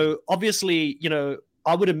 obviously,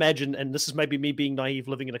 I would imagine, and this is maybe me being naive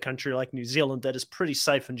living in a country like New Zealand that is pretty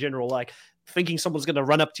safe in general, like thinking someone's going to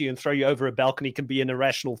run up to you and throw you over a balcony can be an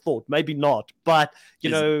irrational thought. Maybe not, but,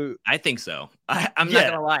 I think so. I'm not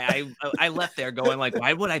going to lie. I left there going like,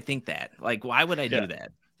 why would I think that? Like, why would I do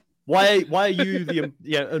that? Why are you the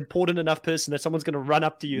important enough person that someone's going to run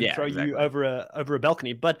up to you and throw you over a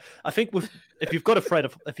balcony? But I think if you've got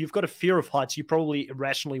a fear of heights, you probably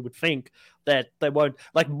irrationally would think that they won't.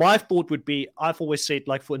 Like my thought would be, I've always said,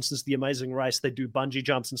 like for instance, The Amazing Race, they do bungee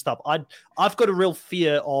jumps and stuff. I've got a real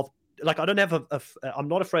fear of. Like, I don't have I'm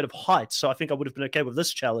not afraid of heights, so I think I would have been okay with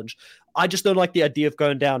this challenge. I just don't like the idea of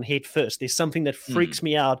going down head first. There's something that freaks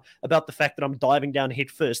me out about the fact that I'm diving down head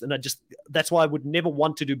first, and that's why I would never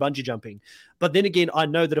want to do bungee jumping. But then again, I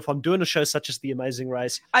know that if I'm doing a show such as The Amazing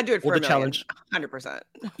Race, I do it for the challenge, 100%.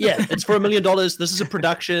 Yeah, it's for $1 million. This is a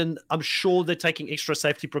production. I'm sure they're taking extra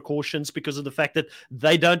safety precautions because of the fact that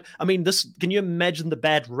they don't. I mean, can you imagine the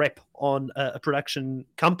bad rep on a production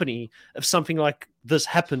company if something like this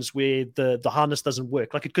happens where the harness doesn't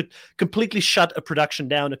work? Like it could completely shut a production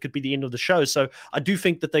down. It could be the end of the show. So I do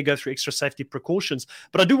think that they go through extra safety precautions.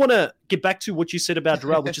 But I do want to get back to what you said about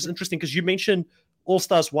Darrell, which is interesting because you mentioned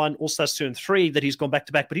All-Stars 1, All-Stars 2, and 3 that he's gone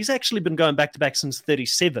back-to-back, but he's actually been going back-to-back since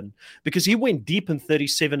 37 because he went deep in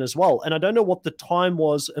 37 as well. And I don't know what the time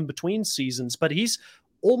was in between seasons, but he's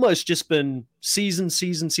almost just been season.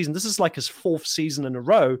 This is like his 4th season in a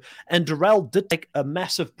row. And Darrell did take a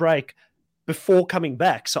massive break before coming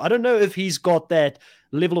back. So I don't know if he's got that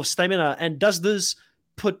level of stamina. And does this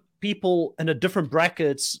put people in a different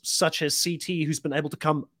brackets, such as CT, who's been able to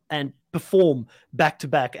come and perform back to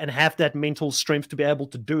back and have that mental strength to be able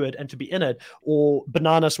to do it and to be in it, or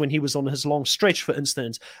Bananas when he was on his long stretch, for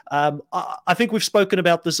instance. I think we've spoken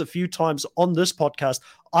about this a few times on this podcast.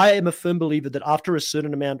 I am a firm believer that after a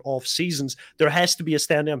certain amount of seasons, there has to be a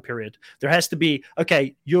stand down period. There has to be,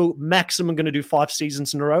 okay, you're maximum going to do 5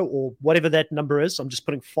 seasons in a row or whatever that number is. I'm just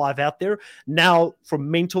putting 5 out there. Now,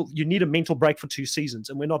 you need a mental break for 2 seasons,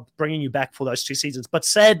 and we're not bringing you back for those 2 seasons. But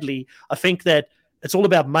sadly, I think that it's all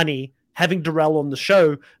about money. Having Darrell on the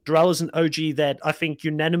show, Darrell is an OG that I think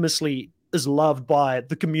unanimously is loved by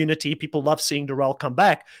the community. People love seeing Darrell come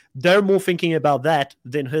back. They're more thinking about that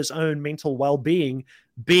than his own mental well-being,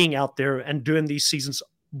 being out there and doing these seasons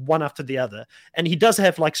one after the other. And he does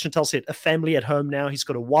have, like Chantel said, a family at home now. He's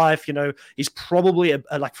got a wife, he's probably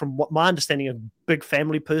like, from what my understanding, a big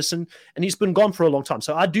family person, and he's been gone for a long time.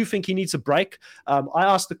 So I do think he needs a break. I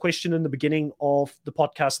asked the question in the beginning of the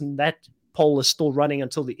podcast, and that poll is still running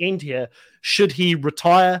until the end here. Should he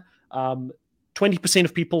retire? 20%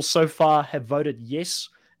 of people so far have voted yes,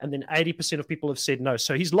 and then 80% of people have said no.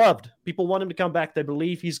 So he's loved. People want him to come back. They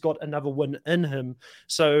believe he's got another win in him.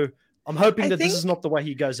 So I'm hoping that this is not the way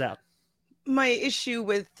he goes out. My issue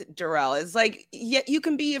with Darrell is like, yeah, you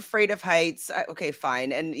can be afraid of heights. Okay,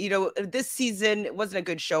 fine. And, this season it wasn't a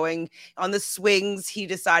good showing on the swings. He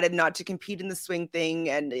decided not to compete in the swing thing,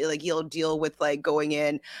 and like, he'll deal with like going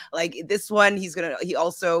in. Like this one, he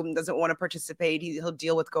also doesn't want to participate. He'll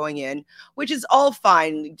deal with going in, which is all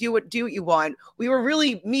fine. Do what you want. We were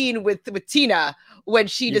really mean with Tina when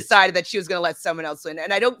she decided that she was going to let someone else win.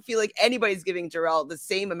 And I don't feel like anybody's giving Darrell the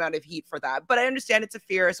same amount of heat for that, but I understand it's a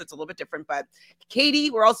fear. So it's a little bit different. But Katie,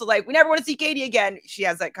 we're also like, we never want to see Katie again. She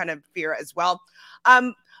has that kind of fear as well.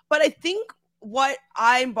 But I think what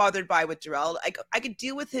I'm bothered by with Darrell, I could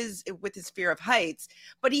deal with his fear of heights,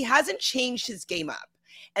 but he hasn't changed his game up.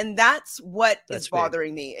 And that's what is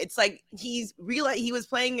bothering me. It's like he was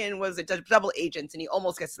playing in Double Agents, and he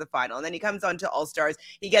almost gets to the final. And then he comes on to All Stars.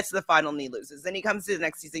 He gets to the final and he loses. Then he comes to the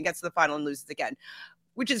next season, gets to the final and loses again,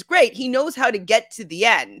 which is great. He knows how to get to the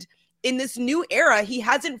end. In this new era, he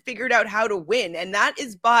hasn't figured out how to win. And that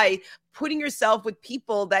is by putting yourself with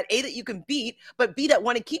people that you can beat, but B, that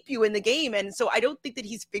want to keep you in the game. And so I don't think that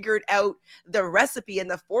he's figured out the recipe and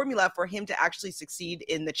the formula for him to actually succeed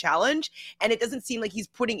in the challenge. And it doesn't seem like he's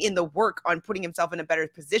putting in the work on putting himself in a better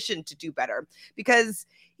position to do better, because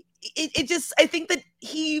I think that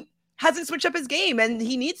he hasn't switched up his game, and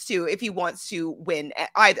he needs to if he wants to win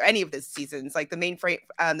either any of the seasons, like the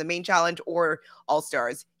main challenge or All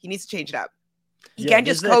Stars. He needs to change it up. He can't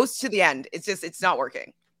just coast to the end. It's not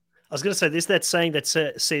working. I was going to say, there's that saying that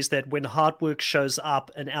says that when hard work shows up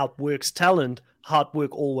and outworks talent, hard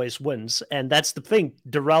work always wins. And that's the thing.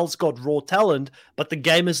 Darrell's got raw talent, but the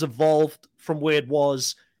game has evolved from where it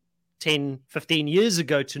was 10, 15 years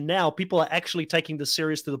ago to now. People are actually taking this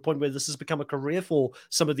serious to the point where this has become a career for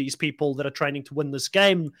some of these people that are training to win this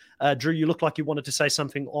game. Drew, you look like you wanted to say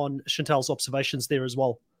something on Chantel's observations there as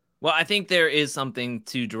well. Well, I think there is something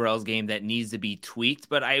to Darrell's game that needs to be tweaked,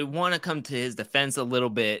 but I want to come to his defense a little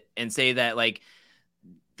bit and say that, like,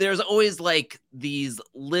 there's always like these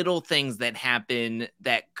little things that happen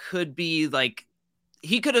that could be like,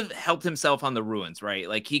 he could have helped himself on the ruins, right?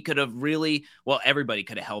 Like he could have really, everybody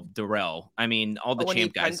could have helped Darrell. I mean, all the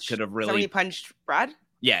champ guys could have really. When he punched Brad?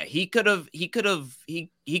 Yeah, he could have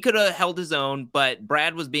held his own, but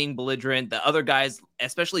Brad was being belligerent. The other guys,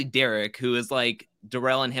 especially Derek, who is like,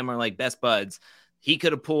 Darrell and him are like best buds. He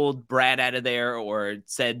could have pulled Brad out of there or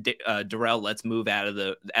said, Darrell, let's move out of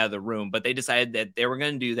the room. But they decided that they were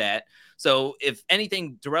going to do that. So if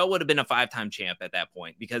anything, Darrell would have been a 5-time champ at that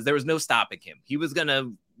point, because there was no stopping him. He was going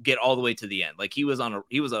to get all the way to the end. Like he was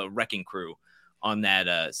a wrecking crew on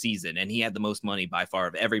that season, and he had the most money by far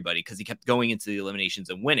of everybody because he kept going into the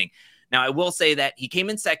eliminations and winning. Now, I will say that he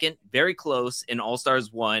came in second, very close in All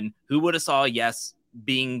Stars 1. Who would have saw Yes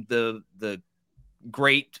being the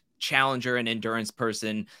great challenger and endurance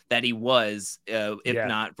person that he was,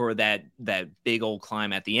 not for that big old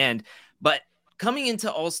climb at the end. But coming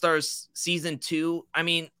into All Stars season 2, I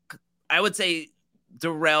mean, I would say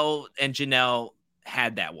Darrell and Janelle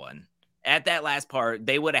had that one. At that last part,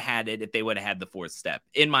 they would have had it if they would have had the 4th step,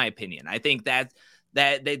 in my opinion. I think that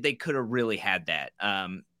they could have really had that.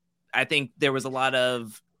 I think there was a lot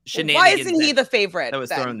of shenanigans. Why isn't he the favorite? That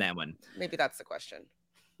was thrown that one. Maybe that's the question.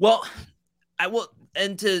 Well, I will,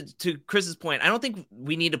 and to Chris's point, I don't think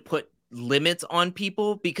we need to put limits on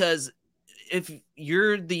people, because if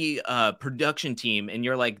you're the production team and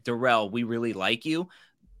you're like, Darrell, we really like you,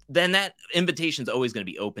 then that invitation is always going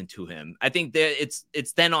to be open to him. I think that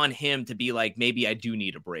it's then on him to be like, maybe I do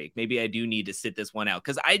need a break. Maybe I do need to sit this one out.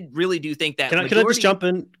 Because I really do think that. Can I just jump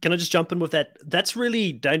in? Can I just jump in with that? That's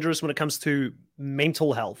really dangerous when it comes to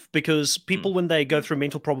mental health, because people, when they go through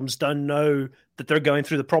mental problems, don't know that they're going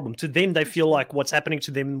through the problem. To them, they feel like what's happening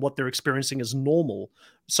to them, what they're experiencing is normal.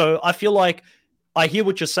 So I feel like, I hear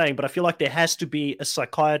what you're saying, but I feel like there has to be a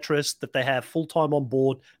psychiatrist that they have full-time on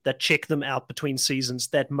board that check them out between seasons,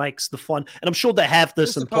 that makes the fun. And I'm sure they have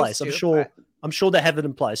this in place. I'm sure they have it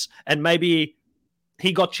in place. And maybe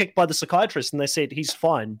he got checked by the psychiatrist and they said he's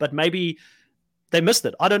fine, but maybe they missed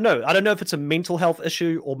it. I don't know. I don't know if it's a mental health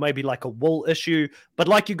issue or maybe like a will issue. But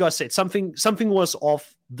like you guys said, something was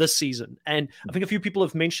off this season. And I think a few people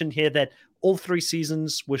have mentioned here that all 3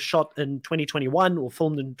 seasons were shot in 2021 or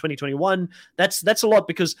filmed in 2021. That's a lot,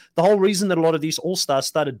 because the whole reason that a lot of these All-Stars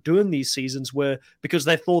started doing these seasons were because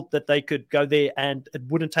they thought that they could go there and it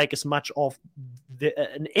wouldn't take as much of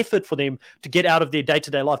an effort for them to get out of their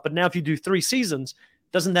day-to-day life. But now if you do 3 seasons,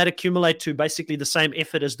 doesn't that accumulate to basically the same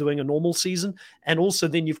effort as doing a normal season? And also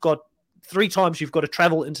then you've got 3 times you've got to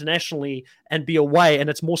travel internationally and be away, and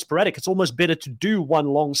it's more sporadic. It's almost better to do one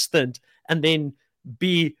long stint and then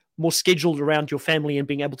be more scheduled around your family and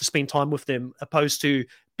being able to spend time with them, opposed to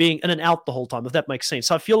being in and out the whole time, if that makes sense.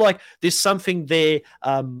 So I feel like there's something there.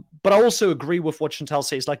 But I also agree with what Chantal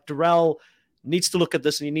says. Like, Darrell needs to look at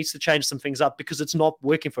this and he needs to change some things up, because it's not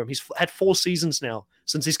working for him. He's had 4 seasons now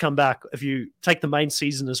since he's come back, if you take the main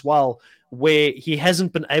season as well, where he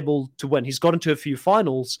hasn't been able to win. He's got into a few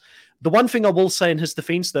finals. The one thing I will say in his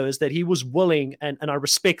defense, though, is that he was willing, and I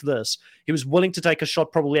respect this, he was willing to take a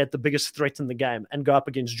shot probably at the biggest threat in the game and go up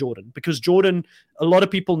against Jordan. Because Jordan, a lot of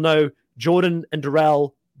people know Jordan and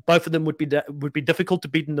Darrell, both of them would be difficult to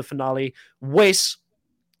beat in the finale. Wes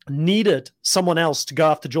needed someone else to go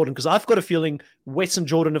after Jordan, because I've got a feeling Wes and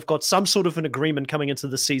Jordan have got some sort of an agreement coming into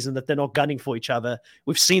the season that they're not gunning for each other.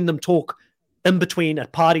 We've seen them talk in between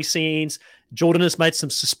at party scenes. Jordan has made some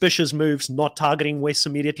suspicious moves, not targeting Wes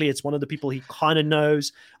immediately. It's one of the people he kind of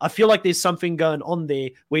knows. I feel like there's something going on there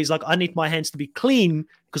where he's like, I need my hands to be clean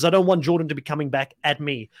because I don't want Jordan to be coming back at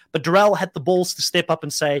me. But Darrell had the balls to step up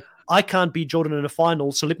and say, I can't beat Jordan in a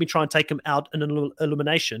final, so let me try and take him out in an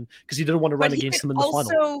elimination, because he didn't want to run against him in the final.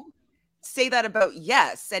 Also say that about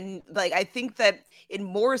Yes. And like, I think that in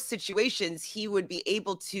more situations, he would be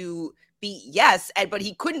able to beat Yes, but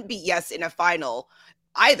he couldn't beat Yes in a final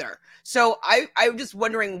either. So I'm just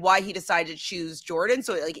wondering why he decided to choose Jordan.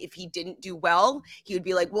 So like, if he didn't do well, he would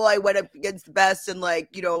be like, well, I went up against the best, and like,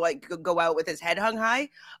 you know, like go out with his head held high.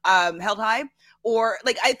 Or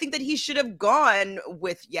like, I think that he should have gone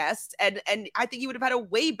with Yes, and I think he would have had a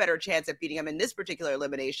way better chance at beating him in this particular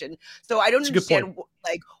elimination. So I don't understand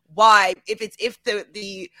like why, if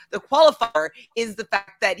the qualifier is the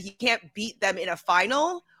fact that he can't beat them in a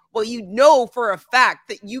final. Well, you know for a fact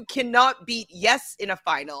that you cannot beat Yes in a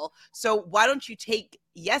final. So why don't you take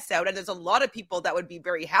Yes out? And there's a lot of people that would be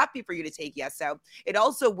very happy for you to take Yes out. It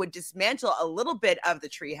also would dismantle a little bit of the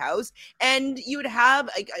treehouse, and you would have,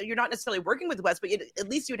 like, you're not necessarily working with Wes, but at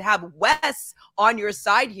least you would have Wes on your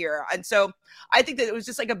side here. And so I think that it was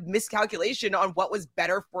just like a miscalculation on what was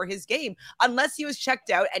better for his game, unless he was checked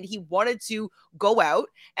out and he wanted to go out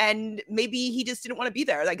and maybe he just didn't want to be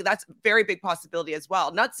there. Like, that's a very big possibility as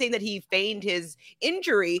well. Not saying that he feigned his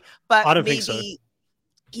injury, but I don't think so.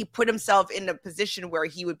 He put himself in a position where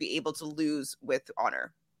he would be able to lose with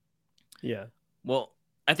honor. Yeah. Well,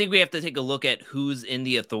 I think we have to take a look at who's in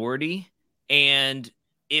the authority and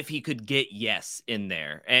if he could get Yes in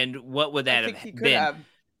there. And what would that have been?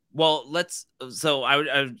 Well, so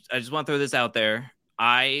I just want to throw this out there.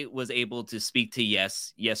 I was able to speak to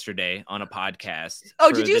Yes yesterday on a podcast. Oh,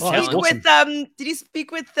 did you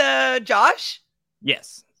speak with Josh?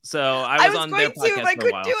 Yes. So I was on their podcast but I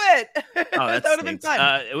couldn't do it. Oh, that would have been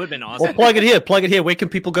fun. It would have been awesome. Well, plug it here. Where can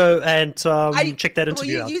people go and check that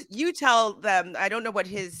interview out? You tell them. I don't know what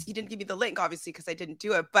he didn't give me the link, obviously, because I didn't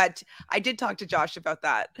do it, but I did talk to Josh about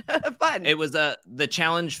that. Fun. It was the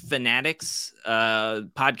Challenge Fanatics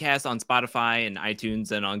podcast on Spotify and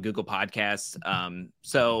iTunes and on Google Podcasts.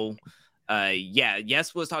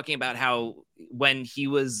 Yes was talking about how when he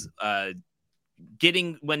was when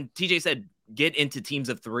TJ said get into teams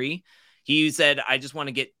of 3, he said, I just want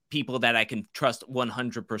to get people that I can trust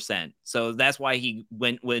 100%. So that's why he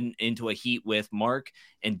went into a heat with Mark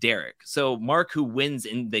and Derek. So Mark, who wins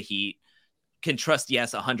in the heat, can trust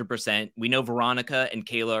Yes 100%. We know Veronica and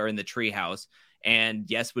Kayla are in the treehouse, and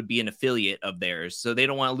Yes would be an affiliate of theirs. So they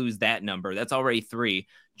don't want to lose that number. That's already 3.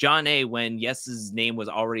 John A., when Yes's name was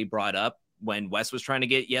already brought up, when Wes was trying to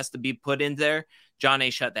get Yes to be put in there, John A.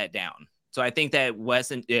 shut that down. So I think that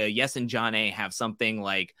Wes and Yes and John A have something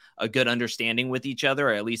like a good understanding with each other,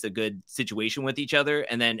 or at least a good situation with each other.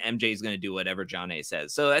 And then MJ is going to do whatever John A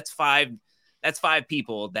says. So that's five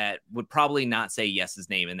people that would probably not say Yes's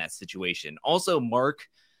name in that situation. Also, Mark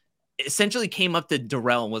essentially came up to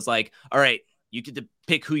Darrell and was like, all right, you get to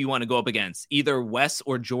pick who you want to go up against, either Wes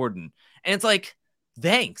or Jordan. And it's like,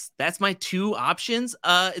 thanks. That's my two options.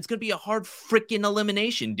 It's going to be a hard freaking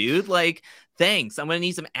elimination, dude. Like, thanks. I'm going to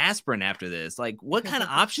need some aspirin after this. Like, what kind of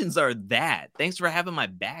options are that? Thanks for having my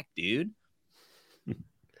back, dude.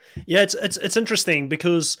 Yeah, it's interesting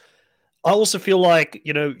because I also feel like,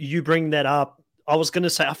 you bring that up. I was going to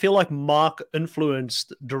say, I feel like Mark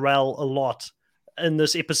influenced Darrell a lot in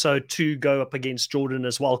this episode to go up against Jordan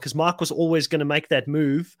as well, because Mark was always going to make that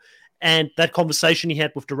move. And that conversation he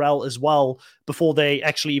had with Darrell as well before they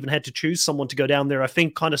actually even had to choose someone to go down there, I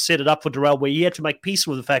think kind of set it up for Darrell where he had to make peace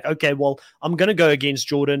with the fact, okay, well, I'm going to go against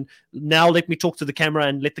Jordan. Now let me talk to the camera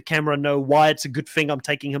and let the camera know why it's a good thing I'm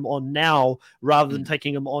taking him on now rather than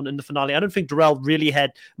taking him on in the finale. I don't think Darrell really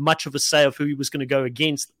had much of a say of who he was going to go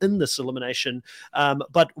against in this elimination.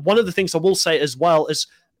 But one of the things I will say as well is,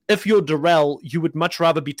 if you're Darrell, you would much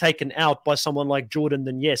rather be taken out by someone like Jordan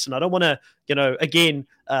than Yes. And I don't want to, again,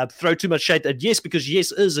 throw too much shade at Yes, because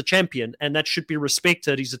Yes is a champion and that should be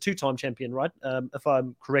respected. He's a 2-time champion, right? If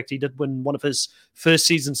I'm correct, he did win one of his first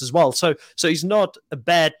seasons as well. So he's not a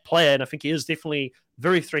bad player. And I think he is definitely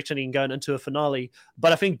very threatening going into a finale.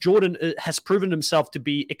 But I think Jordan has proven himself to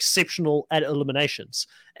be exceptional at eliminations.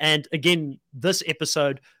 And again, this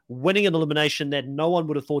episode, winning an elimination that no one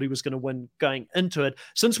would have thought he was going to win going into it.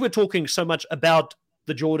 Since we're talking so much about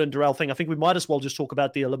the Jordan Darrell thing, I think we might as well just talk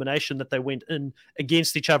about the elimination that they went in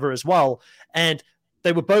against each other as well. And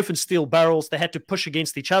they were both in steel barrels. They had to push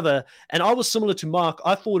against each other. And I was similar to Mark.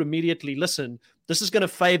 I thought immediately, listen, this is going to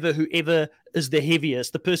favor whoever is the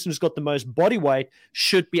heaviest. The person who's got the most body weight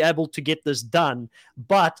should be able to get this done.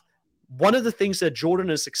 But one of the things that Jordan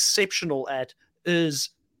is exceptional at is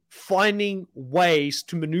finding ways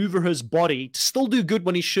to maneuver his body to still do good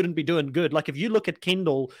when he shouldn't be doing good. Like if you look at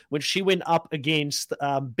Kendall, when she went up against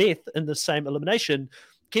Beth in the same elimination,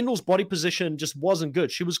 Kendall's body position just wasn't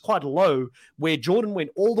good. She was quite low, where Jordan went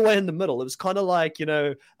all the way in the middle. It was kind of like,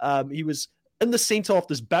 he was in the center of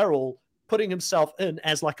this barrel, putting himself in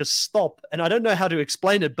as like a stop. And I don't know how to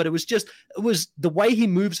explain it, but it was the way he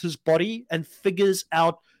moves his body and figures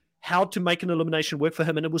out how to make an elimination work for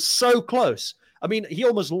him. And it was so close. I mean, he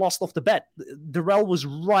almost lost off the bat. Darrell was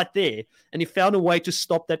right there, and he found a way to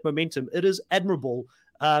stop that momentum. It is admirable.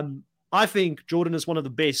 I think Jordan is one of the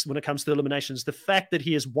best when it comes to eliminations. The fact that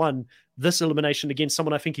he has won this elimination against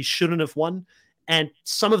someone I think he shouldn't have won, and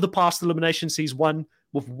some of the past eliminations he's won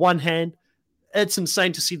with one hand, it's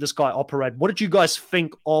insane to see this guy operate. What did you guys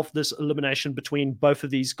think of this elimination between both of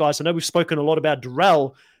these guys? I know we've spoken a lot about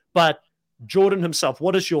Darrell, but Jordan himself,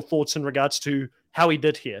 what is your thoughts in regards to how he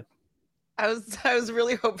did here? I was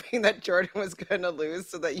really hoping that Jordan was going to lose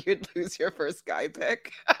so that you'd lose your first guy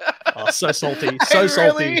pick. Oh, so salty. So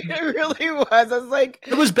salty. It really was. I was like...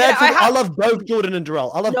 It was bad for me. I love both Jordan and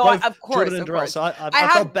Darrell. I love both of course, Jordan and Darrell. So I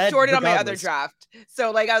have felt bad Jordan regardless. on my other draft.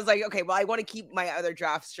 So I was like, okay, well, I want to keep my other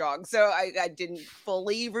draft strong. So I didn't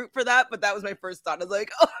fully root for that, but that was my first thought. I was like,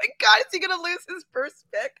 oh my God, is he going to lose his first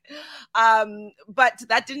pick? But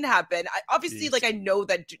that didn't happen. Obviously, I know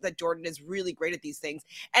that Jordan is really great at these things.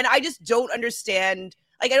 And I just don't understand.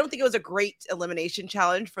 I don't think it was a great elimination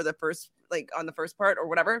challenge for the first, on the first part or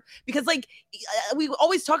whatever, because we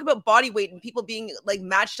always talk about body weight and people being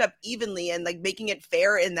matched up evenly and making it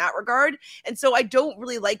fair in that regard. And so I don't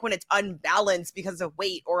really like when it's unbalanced because of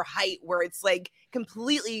weight or height, where it's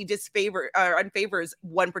completely unfavors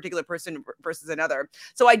one particular person versus another.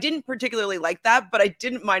 So I didn't particularly like that, but I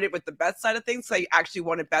didn't mind it with the Beth side of things. So I actually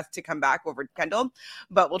wanted Beth to come back over Kendall,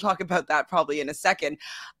 but we'll talk about that probably in a second.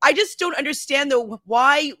 I just don't understand though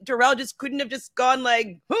why Darrell just couldn't have just gone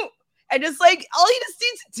whoo, and just all he just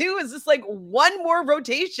needs to do is just one more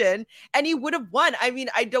rotation and he would have won. I mean,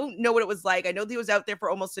 I don't know what it was like. I know that he was out there for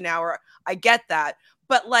almost an hour. I get that.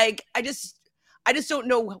 But I just don't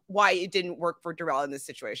know why it didn't work for Darrell in this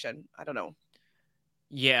situation. I don't know.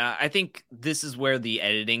 Yeah, I think this is where the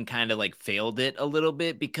editing kind of failed it a little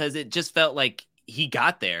bit, because it just felt like he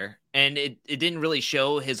got there and it didn't really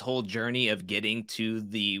show his whole journey of getting to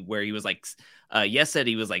where he was Yes said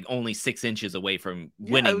he was only 6 inches away from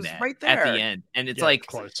winning that right there at the end. And it's I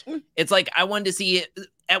wanted to see it.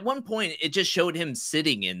 At one point, it just showed him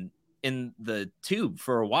sitting in the tube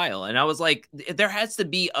for a while. And I was like, there has to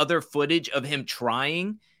be other footage of him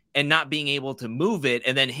trying and not being able to move it,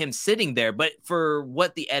 and then him sitting there. But for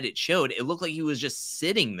what the edit showed, it looked like he was just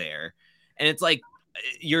sitting there. And it's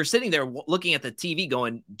you're sitting there looking at the TV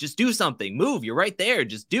going, just do something, move. You're right there.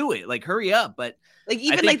 Just do it. Like, hurry up. But like,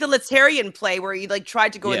 even like the Letarian play where he like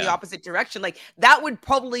tried to go in the opposite direction, like that would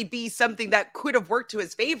probably be something that could have worked to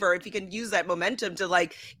his favor if he can use that momentum to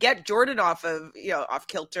like get Jordan off of, off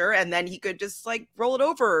kilter, and then he could just like roll it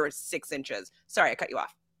over 6 inches. Sorry, I cut you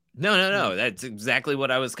off. No. That's exactly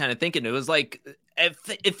what I was kind of thinking. It was like,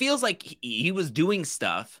 it feels like he was doing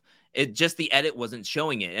stuff. It just, the edit wasn't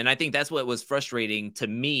showing it. And I think that's what was frustrating to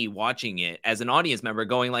me watching it as an audience member,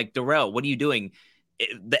 going like, Darrell, what are you doing?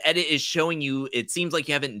 The edit is showing you, it seems like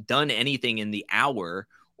you haven't done anything in the hour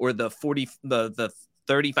or the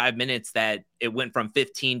 35 minutes that it went from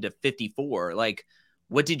 15 to 54. Like,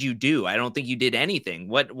 what did you do? I don't think you did anything.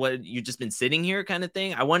 What you just been sitting here kind of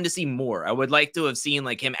thing? I wanted to see more. I would like to have seen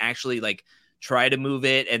like him actually like try to move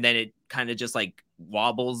it, and then it kind of just like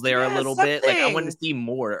wobbles there a little bit. Like, I wanted to see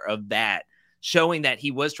more of that, showing that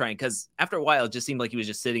he was trying, because after a while it just seemed like he was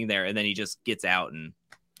just sitting there, and then he just gets out and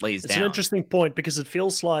lays down. It's an interesting point, because it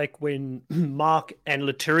feels like when Mark and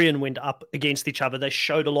Letarian went up against each other, they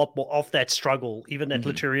showed a lot more of that struggle, even that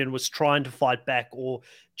Letarian was trying to fight back or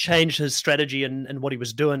change his strategy and what he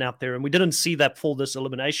was doing out there. And we didn't see that for this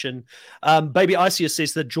elimination. Baby Isia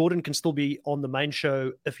says that Jordan can still be on the main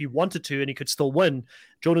show if he wanted to, and he could still win.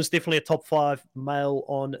 Jordan's definitely a top 5 male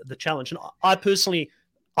on the challenge. And I personally,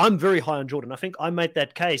 I'm very high on Jordan. I think I made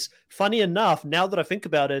that case. Funny enough, now that I think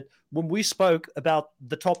about it, when we spoke about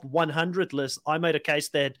the top 100 list, I made a case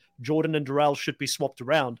that Jordan and Darrell should be swapped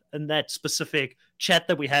around in that specific chat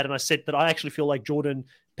that we had. And I said that I actually feel like Jordan,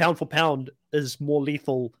 pound for pound, is more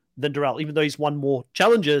lethal than Darrell, even though he's won more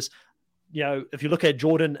challenges. If you look at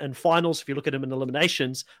Jordan in finals, if you look at him in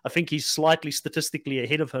eliminations, I think he's slightly statistically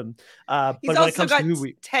ahead of him. He's but also when it comes got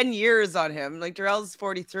to 10 years on him. Like, Darrell's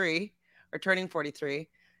 43 or turning 43.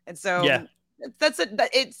 And so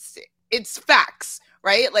it's facts,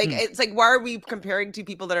 right? Like, it's like, why are we comparing two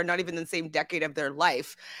people that are not even in the same decade of their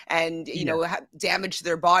life and, have damage to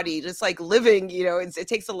their body, just like living, it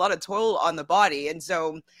takes a lot of toll on the body. And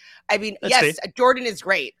so, I mean, yes, Jordan is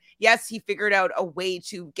great. Yes, he figured out a way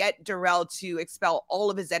to get Darrell to expel all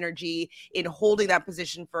of his energy in holding that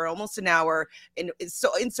position for almost an hour. And so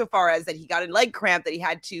insofar as that he got a leg cramp that he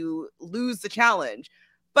had to lose the challenge.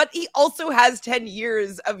 But he also has 10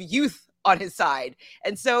 years of youth on his side.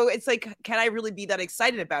 And so it's like, can I really be that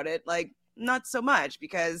excited about it? Like, not so much,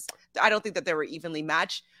 because I don't think that they were evenly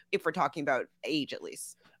matched if we're talking about age, at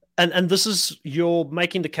least. And this is, you're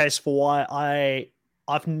making the case for why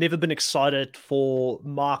I've never been excited for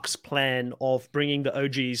Mark's plan of bringing the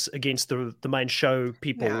OGs against the main show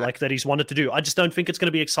people like that he's wanted to do. I just don't think it's going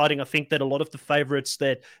to be exciting. I think that a lot of the favorites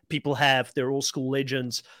that people have, they're all school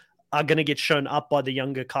legends, are going to get shown up by the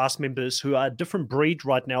younger cast members who are a different breed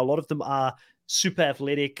right now. A lot of them are super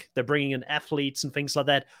athletic. They're bringing in athletes and things like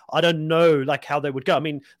that. I don't know like how they would go. I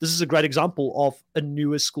mean, this is a great example of a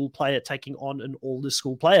newer school player taking on an older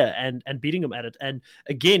school player and beating them at it. And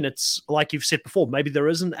again, it's like you've said before, maybe there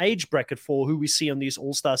is an age bracket for who we see on these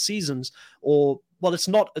all-star seasons, or well, it's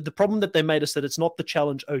not. The problem that they made is that it's not the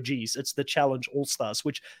challenge OGs, it's the challenge all-stars,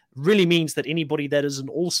 which really means that anybody that is an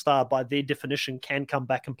all-star by their definition can come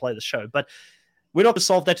back and play the show. But we're not going to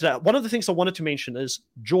solve that today. One of the things I wanted to mention is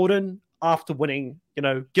Jordan, after winning,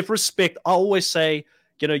 give respect. I always say,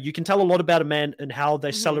 you can tell a lot about a man and how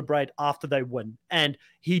they celebrate after they win. And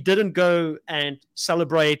he didn't go and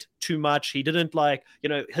celebrate too much. He didn't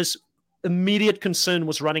his immediate concern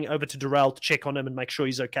was running over to Darrell to check on him and make sure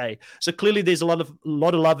he's okay. So clearly there's a lot of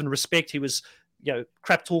love and respect. He was,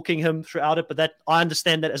 crap talking him throughout it, but that I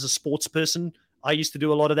understand that as a sports person. I used to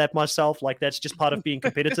do a lot of that myself. Like, that's just part of being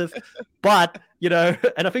competitive. But,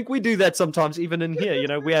 and I think we do that sometimes even in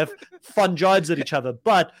here, we have fun jibes at each other.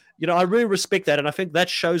 But, I really respect that. And I think that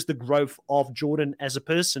shows the growth of Jordan as a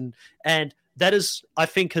person. And that is, I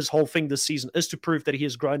think, his whole thing this season is to prove that he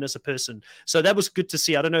has grown as a person. So that was good to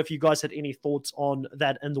see. I don't know if you guys had any thoughts on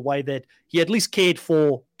that and the way that he at least cared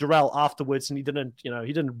for Darrell afterwards, and he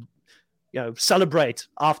didn't celebrate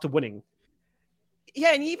after winning.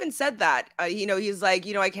 Yeah, and he even said that, he's like,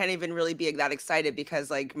 I can't even really be that excited because,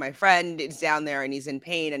 like, my friend is down there and he's in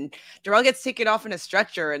pain, and Darrell gets taken off in a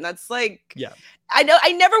stretcher, and that's like, I know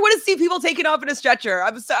I never want to see people taken off in a stretcher.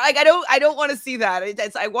 I'm sorry, I don't want to see that.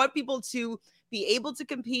 I want people to be able to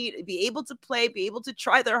compete, be able to play, be able to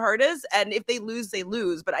try their hardest, and if they lose, they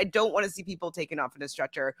lose. But I don't want to see people taken off in a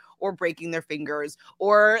stretcher or breaking their fingers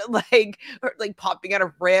or popping out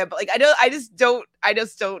a rib. Like, I just don't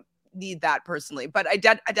need that personally. But I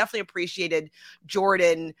definitely appreciated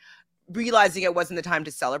Jordan realizing it wasn't the time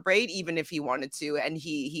to celebrate, even if he wanted to, and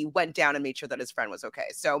he went down and made sure that his friend was okay.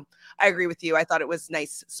 So I agree with you. I thought it was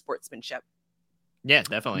nice sportsmanship. Yeah,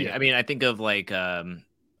 definitely. Yeah. I mean, I think of like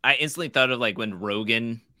I instantly thought of like when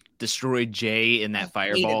Rogan destroyed Jay in that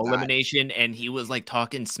fireball elimination, and he was like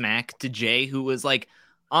talking smack to Jay, who was like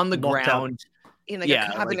on the Knocked out. ground. Like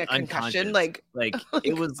Yeah, having like a concussion, unconscious. Like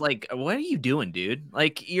it was like, what are you doing, dude?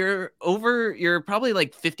 Like you're probably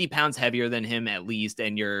like 50 pounds heavier than him at least,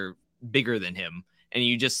 and you're bigger than him, and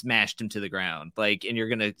you just smashed him to the ground. Like, and you're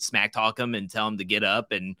gonna smack talk him and tell him to get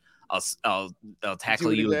up and I'll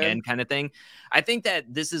tackle you again kind of thing. I think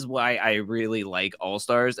that this is why I really like All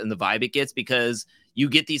Stars and the vibe it gets, because you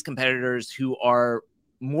get these competitors who are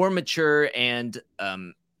more mature and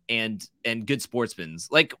good sportsmen.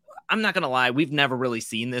 Like, I'm not gonna lie, we've never really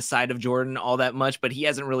seen this side of Jordan all that much, but he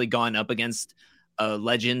hasn't really gone up against a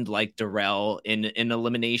legend like Darrell in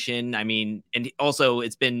elimination. I mean, and also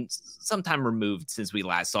it's been some time removed since we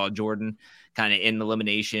last saw Jordan kind of in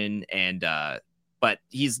elimination, and but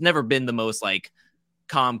he's never been the most like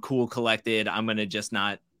calm, cool, collected. I'm gonna just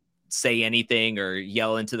not say anything or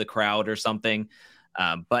yell into the crowd or something.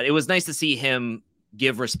 But it was nice to see him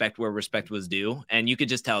give respect where respect was due, and you could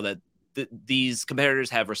just tell that these competitors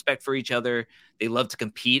have respect for each other. They love to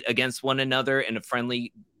compete against one another in a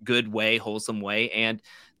friendly, good way, wholesome way, and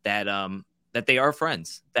that that they are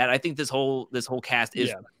friends. That I think this whole cast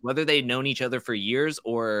is, whether they've known each other for years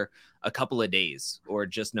or a couple of days or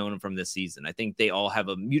just known them from this season. I think they all have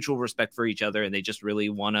a mutual respect for each other, and they just really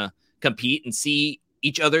want to compete and see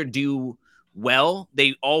each other do well.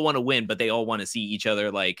 They all want to win, but they all want to see each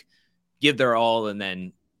other like give their all, and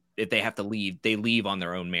then if they have to leave, they leave on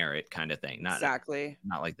their own merit, kind of thing. Not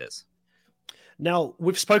like this. Now,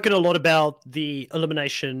 we've spoken a lot about the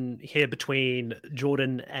elimination here between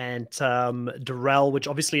Jordan and Darrell, which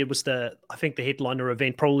obviously it was I think the headliner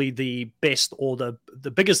event, probably the best or the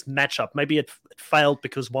biggest matchup. Maybe it failed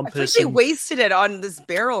because one person... they wasted it on this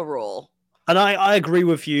barrel roll. And I agree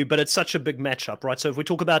with you, but it's such a big matchup, right? So if we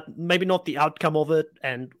talk about maybe not the outcome of it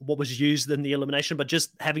and what was used in the elimination, but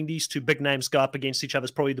just having these two big names go up against each other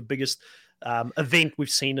is probably the biggest event we've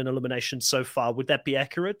seen in elimination so far. Would that be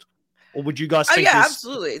accurate? Or would you guys think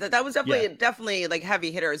absolutely. That was definitely like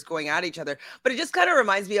heavy hitters going at each other. But it just kind of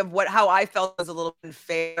reminds me of how I felt was a little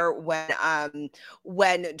unfair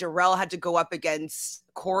when Darrell had to go up against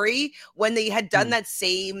Corey, when they had done that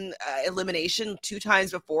same elimination 2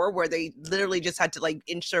 times before, where they literally just had to like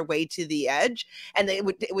inch their way to the edge, and it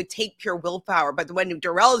would take pure willpower. But when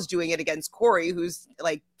Darrell is doing it against Corey, who's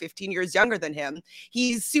like 15 years younger than him,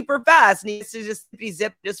 he's super fast and he has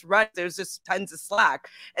to just run. There's just tons of slack.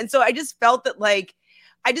 And so I just felt that like,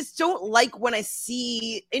 I just don't like when I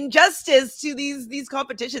see injustice to these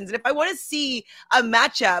competitions. And if I want to see a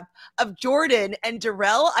matchup of Jordan and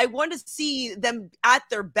Darrell, I want to see them at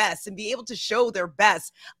their best and be able to show their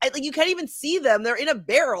best. You can't even see them. They're in a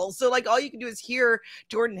barrel. So like all you can do is hear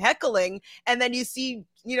Jordan heckling, and then you see,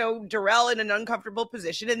 Darrell in an uncomfortable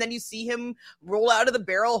position, and then you see him roll out of the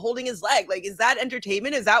barrel holding his leg. Like, is that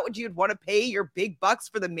entertainment? Is that what you'd want to pay your big bucks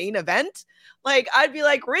for the main event? Like, I'd be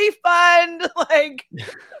like, refund, like,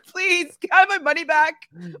 please, have my money back,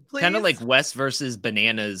 please. Kind of like West versus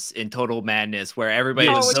Bananas in Total Madness, where everybody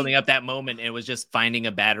was building up that moment, and it was just finding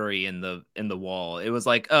a battery in the wall. It was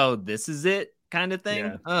like, oh, this is it, kind of thing.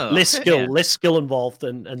 Yeah. Oh, less skill involved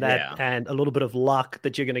in that, and a little bit of luck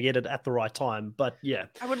that you're going to get it at the right time. But yeah,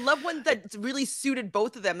 I would love one that really suited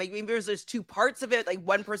both of them. Like maybe there's 2 parts of it. Like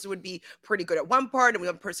one person would be pretty good at one part, and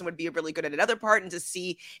one person would be really good at another part, and to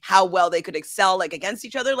see how well they could excel like against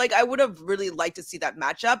each other. Like I would have really liked to see that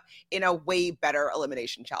matchup in a way better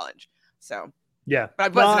elimination challenge. So. Yeah, but I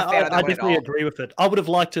wasn't a fan of that. I definitely agree with it. I would have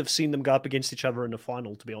liked to have seen them go up against each other in the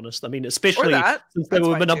final, to be honest. I mean, especially since they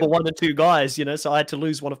were the number 1 and 2 guys, so I had to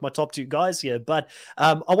lose one of my top 2 guys here. But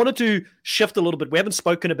I wanted to shift a little bit. We haven't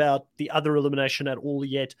spoken about the other elimination at all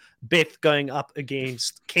yet. Beth going up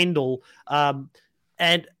against Kendall.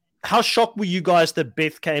 And how shocked were you guys that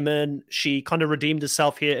Beth came in? She kind of redeemed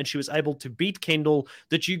herself here and she was able to beat Kendall.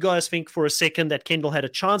 Did you guys think for a second that Kendall had a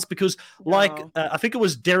chance? Because I think it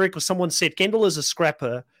was Derek or someone said, Kendall is a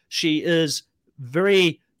scrapper. She is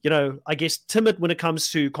very, I guess timid when it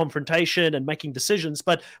comes to confrontation and making decisions.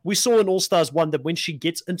 But we saw in All-Stars 1 that when she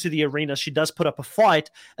gets into the arena, she does put up a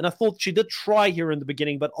fight. And I thought she did try here in the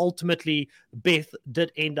beginning, but ultimately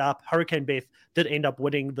Hurricane Beth did end up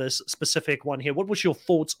winning this specific one here. What was your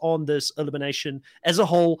thoughts on this elimination as a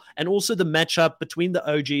whole, and also the matchup between the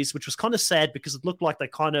OGs, which was kind of sad because it looked like they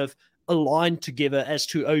kind of aligned together as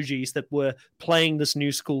 2 OGs that were playing this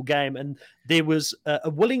new school game, and there was a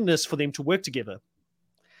willingness for them to work together.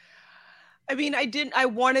 I mean, I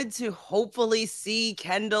wanted to hopefully see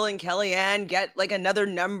Kendall and Kellyanne get like another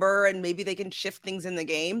number and maybe they can shift things in the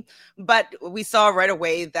game. But we saw right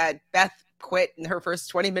away that Beth quit in her first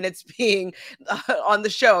 20 minutes being on the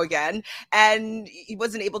show again, and he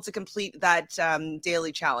wasn't able to complete that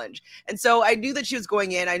daily challenge. And so I knew that she was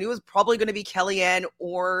going in. I knew it was probably going to be Kellyanne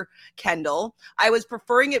or Kendall. I was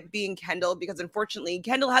preferring it being Kendall because unfortunately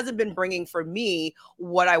Kendall hasn't been bringing for me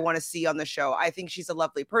what I want to see on the show. I think she's a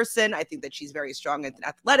lovely person. I think that she's very strong and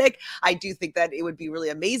athletic. I do think that it would be really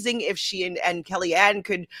amazing if she and Kellyanne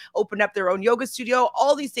could open up their own yoga studio.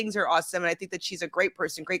 All these things are awesome, and I think that she's a great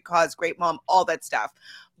person, great cause, great mom, all that stuff.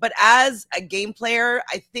 But as a game player,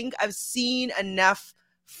 I think I've seen enough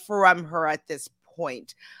from her at this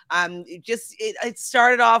point. It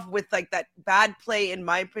started off with like that bad play, in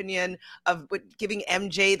my opinion, of giving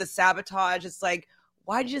MJ the sabotage. It's like,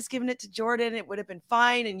 why'd you just given it to Jordan? It would have been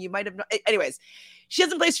fine, and you might have. Anyways, she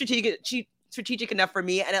hasn't played strategic enough for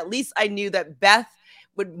me, and at least I knew that Beth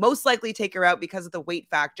would most likely take her out because of the weight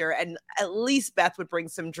factor, and at least Beth would bring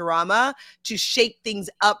some drama to shake things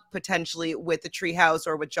up potentially with the treehouse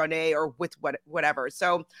or with Janae or with whatever.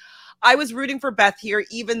 So I was rooting for Beth here,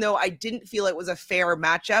 even though I didn't feel it was a fair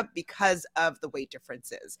matchup because of the weight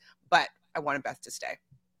differences, but I wanted Beth to stay.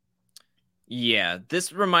 Yeah,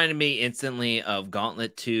 this reminded me instantly of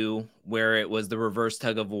Gauntlet 2, where it was the reverse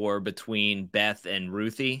tug of war between Beth and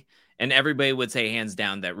Ruthie. And everybody would say hands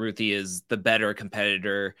down that Ruthie is the better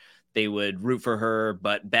competitor. They would root for her.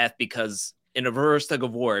 But Beth, because in a reverse tug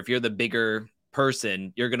of war, if you're the bigger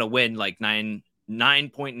person, you're going to win like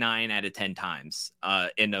 9.9 out of 10 times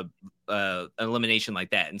in a elimination like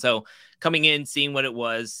that. And so coming in, seeing what it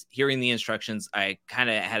was, hearing the instructions, I kind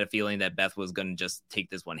of had a feeling that Beth was going to just take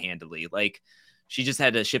this one handily. Like she just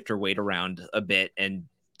had to shift her weight around a bit and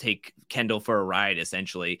take Kendall for a ride,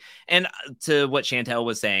 essentially. And to what Chantel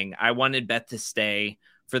was saying, I wanted Beth to stay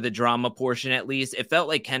for the drama portion at least. It felt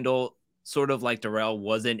like Kendall, sort of like Darrell,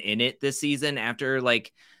 wasn't in it this season. After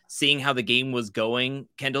like seeing how the game was going,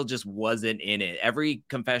 Kendall just wasn't in it. Every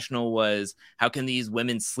confessional was, how can these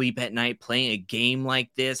women sleep at night playing a game like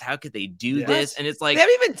this? How could they do this? And it's like, they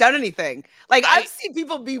haven't even done anything. Like I've seen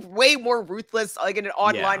people be way more ruthless, like in an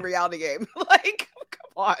online reality game. Like,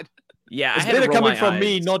 come on. Yeah, it's better coming from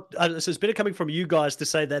me, not it's better coming from you guys to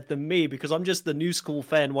say that than me, because I'm just the new school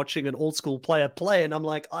fan watching an old school player play, and I'm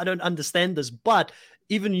like, I don't understand this. But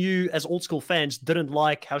even you, as old school fans, didn't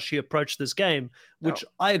like how she approached this game, which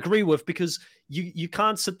I agree with, because you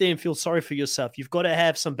can't sit there and feel sorry for yourself. You've got to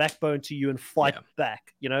have some backbone to you and fight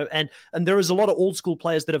back, you know. And there is a lot of old school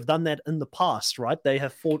players that have done that in the past, right? They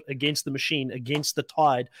have fought against the machine, against the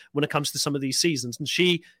tide when it comes to some of these seasons, and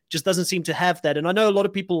she just doesn't seem to have that. And I know a lot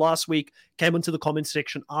of people last week came into the comments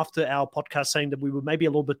section after our podcast saying that we were maybe a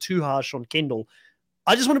little bit too harsh on Kendall.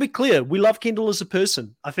 I just want to be clear. We love Kendall as a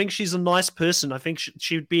person. I think she's a nice person. I think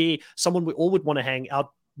she would be someone we all would want to hang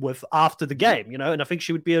out with after the game, you know, and I think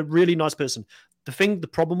she would be a really nice person. The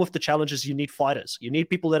problem with the challenge is you need fighters. You need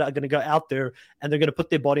people that are going to go out there and they're going to put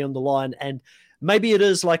their body on the line. And maybe it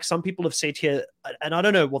is like some people have said here, and I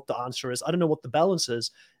don't know what the answer is. I don't know what the balance is.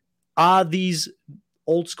 Are these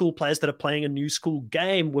old school players that are playing a new school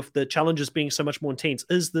game with the challenges being so much more intense?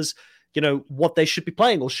 Is this, you know, what they should be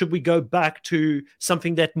playing? Or should we go back to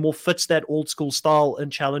something that more fits that old school style in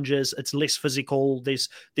challenges? It's less physical. There's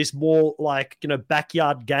more like, you know,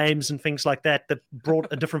 backyard games and things like that brought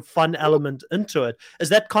a different fun element into it. Is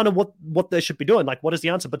that kind of what they should be doing? Like, what is the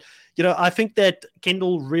answer? But, you know, I think that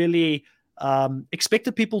Kendall really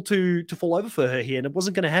expected people to fall over for her here, and it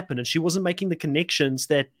wasn't going to happen, and she wasn't making the connections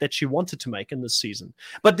that she wanted to make in this season.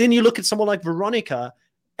 But then you look at someone like Veronica,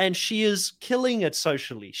 and she is killing it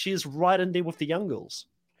socially. She is right in there with the young girls.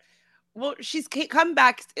 Well, she's come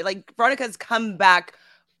back, like Veronica's come back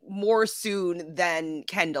more soon than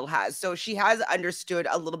Kendall has. So she has understood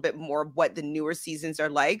a little bit more of what the newer seasons are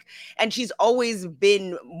like. And she's always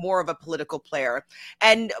been more of a political player.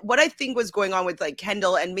 And what I think was going on with like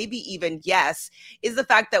Kendall and maybe even Yes is the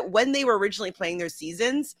fact that when they were originally playing their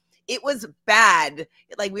seasons, it was bad.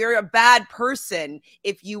 Like, we were a bad person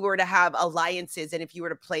if you were to have alliances and if you were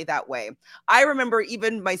to play that way. I remember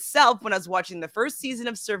even myself when I was watching the first season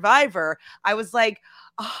of Survivor, I was like,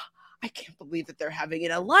 oh, I can't believe that they're having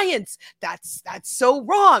an alliance. That's so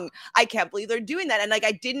wrong. I can't believe they're doing that. And like,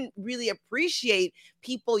 I didn't really appreciate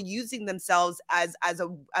people using themselves as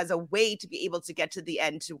a way to be able to get to the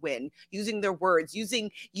end to win, using their words,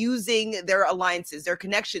 using their alliances, their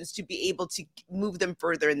connections to be able to move them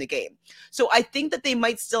further in the game. So I think that they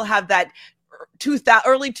might still have that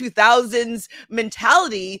early 2000s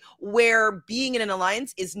mentality where being in an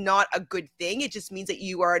alliance is not a good thing. It just means that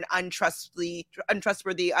you are an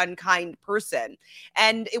untrustworthy, unkind person.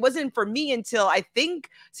 And it wasn't for me until I think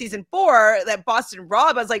season 4 that Boston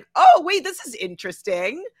Rob, I was like, oh wait, this is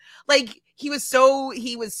interesting. Like, he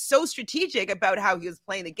was so strategic about how he was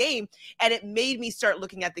playing the game, and it made me start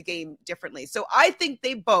looking at the game differently. So I think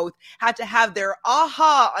they both had to have their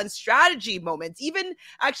aha on strategy moments. Even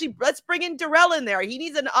actually, let's bring in Darrell in there. He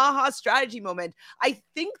needs an aha strategy moment. I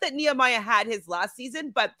think that Nehemiah had his last season,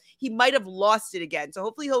 but he might have lost it again. So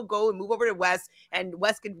hopefully he'll go and move over to Wes, and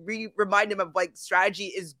Wes can remind him of like strategy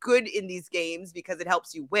is good in these games because it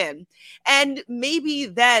helps you win. And maybe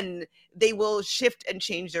then they will shift and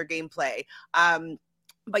change their gameplay.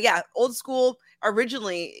 But yeah, old school,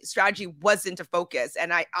 originally strategy wasn't a focus.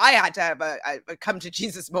 And I had to have a come to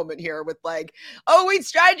Jesus moment here with like, oh wait,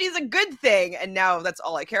 strategy is a good thing. And now that's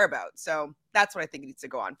all I care about. So that's what I think needs to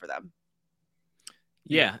go on for them.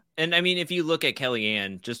 Yeah. And I mean, if you look at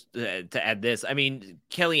Kellyanne, just to add this, I mean,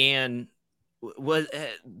 Kellyanne was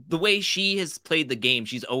the way she has played the game.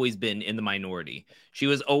 She's always been in the minority. She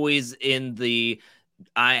was always in the,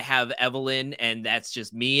 I have Evelyn, and that's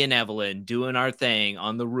just me and Evelyn doing our thing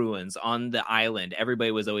on the ruins, on the island.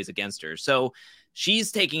 Everybody was always against her. So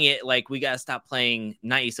she's taking it like, we got to stop playing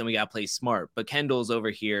nice and we got to play smart. But Kendall's over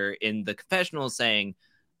here in the confessional saying,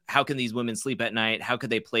 how can these women sleep at night? How could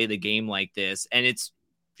they play the game like this? And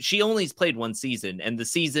she only played one season, and the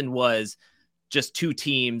season was just two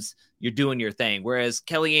teams. You're doing your thing. Whereas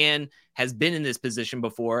Kellyanne has been in this position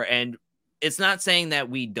before, and it's not saying that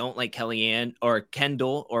we don't like Kellyanne or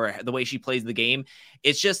Kendall or the way she plays the game.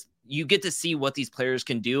 It's just you get to see what these players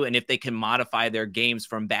can do and if they can modify their games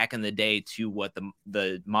from back in the day to what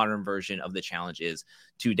the modern version of the challenge is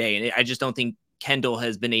today. And I just don't think Kendall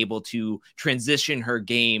has been able to transition her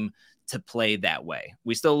game to play that way.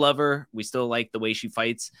 We still love her. We still like the way she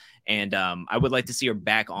fights. And I would like to see her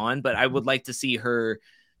back on, but I would like to see her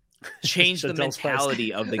change the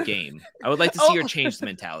mentality of the game. I would like to see her change the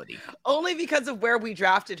mentality. Only because of where we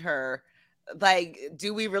drafted her. Like,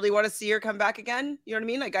 do we really want to see her come back again? You know what I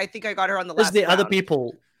mean? Like, I think I got her on the last round.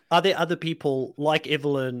 Are there other people like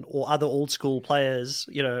Evelyn or other old school players,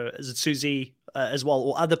 you know, is it Susie as well,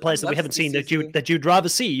 or other players that we haven't seen that you'd rather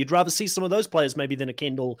see? You'd rather see some of those players maybe than a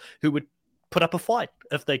Kendall who would put up a fight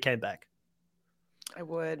if they came back. I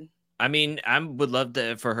would. I mean, I would love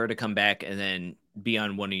for her to come back and then be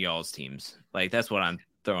on one of y'all's teams. Like, that's what I'm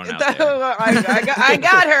throwing out there. I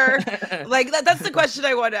got her. Like, that's the question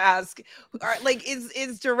I want to ask. Like,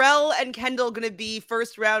 is Darrell and Kendall going to be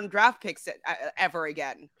first round draft picks ever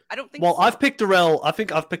again? I don't think so. I've picked Darrell. I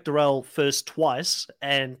think I've picked Darrell first twice,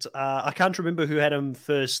 and I can't remember who had him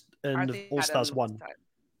first in All Stars 1.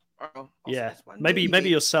 Maybe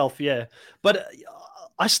yourself, yeah. But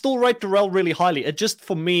I still rate Darrell really highly. It just,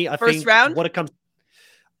 for me, I think round? What it comes,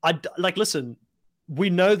 listen, we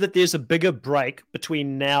know that there's a bigger break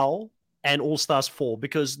between now and All Stars 4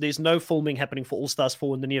 because there's no filming happening for All Stars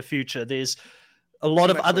 4 in the near future. There's a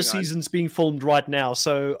lot of other seasons being filmed right now.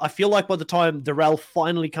 So I feel like by the time Darrell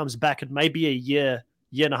finally comes back, it may be a year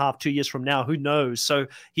and a half, 2 years from now, who knows? So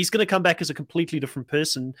he's going to come back as a completely different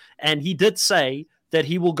person. And he did say that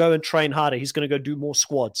he will go and train harder. He's going to go do more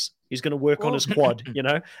squads. He's going to work on his quad, you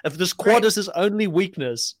know? If this quad is his only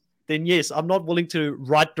weakness, then yes, I'm not willing to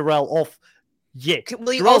write Darrell off yet.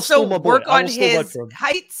 Will he also work on his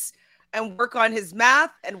heights and work on his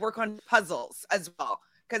math and work on puzzles as well?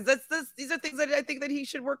 Because these are things that I think that he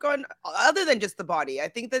should work on other than just the body. I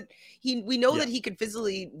think that we know that he could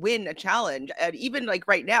physically win a challenge. And even like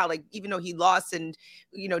right now, like even though he lost and,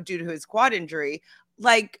 you know, due to his quad injury,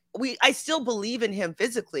 like I still believe in him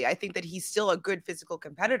physically. I think that he's still a good physical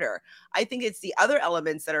competitor. I think it's the other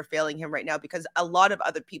elements that are failing him right now because a lot of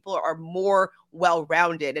other people are more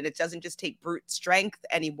well-rounded and it doesn't just take brute strength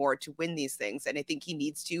anymore to win these things. And I think he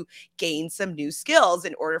needs to gain some new skills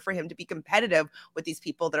in order for him to be competitive with these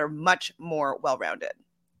people that are much more well-rounded.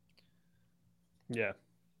 Yeah.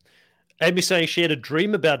 Amy saying she had a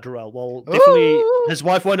dream about Darrell. Well, definitely his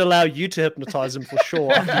wife won't allow you to hypnotize him for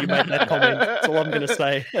sure after you make that comment. That's all I'm going to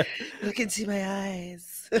say. Look into my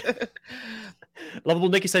eyes. Lovable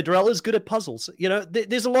Nikki say Darrell is good at puzzles. You know,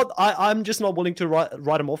 there's a lot. I'm just not willing to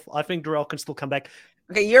write him off. I think Darrell can still come back.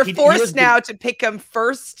 Okay, you're forced now to pick him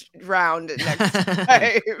first round next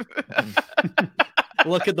time.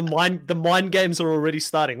 Look at the mind games are already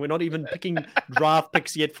starting. We're not even picking draft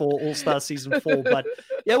picks yet for All Star Season 4, but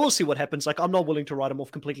yeah, we'll see what happens. Like, I'm not willing to write him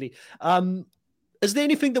off completely. Is there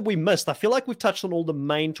anything that we missed? I feel like we've touched on all the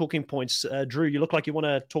main talking points. Drew, you look like you want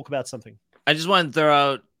to talk about something. I just want to throw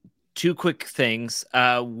out two quick things.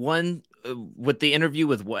 One, with the interview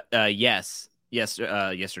with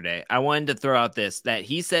yesterday, I wanted to throw out that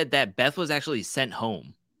he said that Beth was actually sent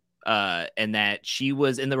home, and that she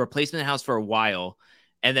was in the replacement house for a while.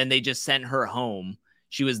 And then they just sent her home.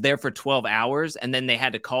 she was there for 12 hours, and then they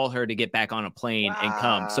had to call her to get back on a plane and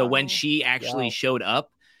come. So when she actually showed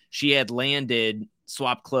up, she had landed,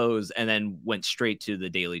 swapped clothes, and then went straight to the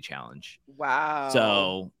daily challenge. Wow.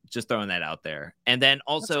 So just throwing that out there. And then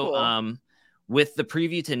also, cool. With the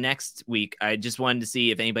preview to next week, I just wanted to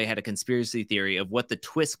see if anybody had a conspiracy theory of what the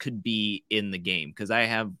twist could be in the game, because I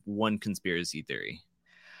have one conspiracy theory.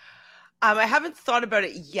 I haven't thought about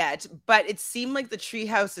it yet, but it seemed like the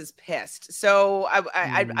treehouse is pissed. So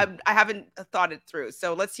I haven't thought it through.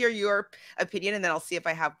 So let's hear your opinion, and then I'll see if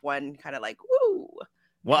I have one kind of like, woo.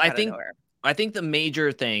 Well, I think the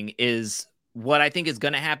major thing is, what I think is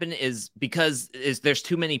going to happen is, because there's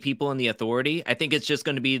too many people in the authority, I think it's just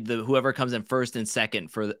going to be whoever comes in first and second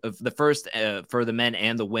for the first for the men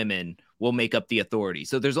and the women will make up the authority.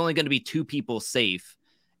 So there's only going to be 2 people safe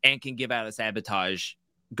and can give out a sabotage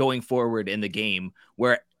going forward in the game,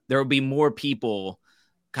 where there will be more people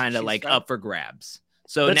kind of like up for grabs.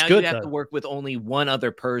 So that's now good, you have to work with only one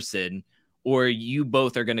other person, or you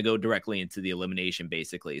both are going to go directly into the elimination,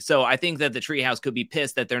 basically. So I think that the treehouse could be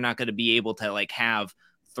pissed that they're not going to be able to like have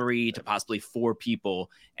 3 to possibly 4 people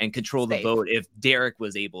and control the vote if Derek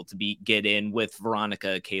was able to get in with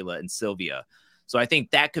Veronica, Kayla, and Sylvia. So I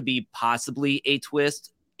think that could be possibly a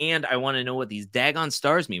twist. And I want to know what these daggone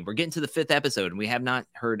stars mean. We're getting to the 5th episode, and we have not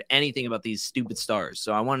heard anything about these stupid stars.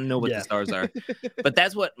 So I want to know what the stars are. But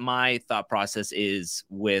that's what my thought process is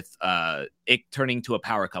with it turning to a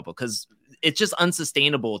power couple, because it's just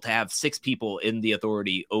unsustainable to have 6 people in the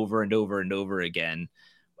authority over and over and over again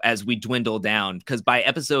as we dwindle down. Because by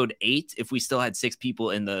episode 8, if we still had 6 people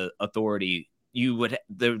in the authority,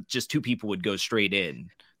 just 2 people would go straight in,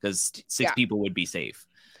 because 6 people would be safe.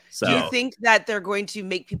 So, do you think that they're going to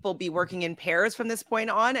make people be working in pairs from this point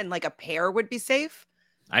on, and like a pair would be safe?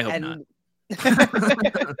 I hope not.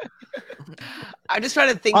 I'm just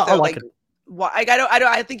trying to think though, like,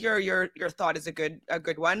 I think your thought is a good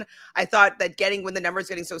one. I thought that when the numbers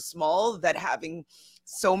getting so small, that having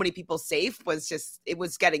so many people safe was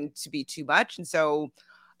getting to be too much, and so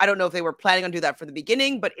I don't know if they were planning on doing that from the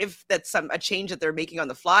beginning, but if that's a change that they're making on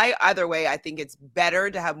the fly, either way, I think it's better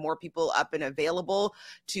to have more people up and available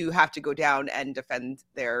to have to go down and defend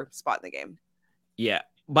their spot in the game. Yeah.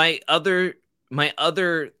 My other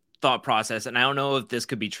thought process, and I don't know if this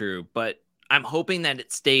could be true, but I'm hoping that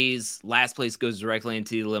it stays last place goes directly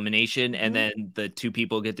into the elimination, and then the 2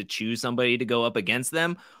 people get to choose somebody to go up against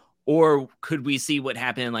them. Or could we see what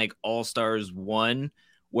happened in like All Stars 1,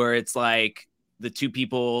 where it's like the 2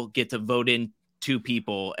 people get to vote in 2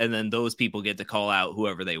 people, and then those people get to call out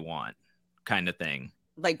whoever they want, kind of thing.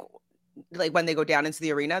 Like when they go down into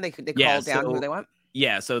the arena, they call down who they want.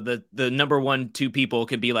 Yeah, so the number 1, 2 people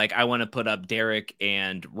can be like, I want to put up Derek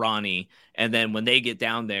and Ronnie, and then when they get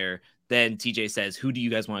down there, then TJ says, who do you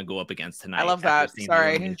guys want to go up against tonight? I love that.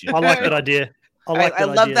 Sorry. I like that idea. I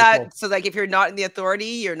love that. Well. So like, if you're not in the authority,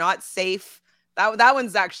 you're not safe. That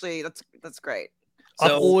one's actually, that's great. So,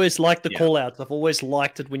 I've always liked the call outs. I've always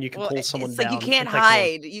liked it when you can call someone down. You can't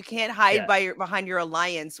hide. You can't hide behind your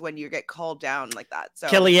alliance when you get called down like that. So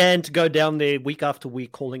Kellyanne to go down there week after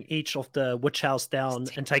week, calling each of the witch house down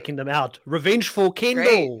and taking them out. Revenge for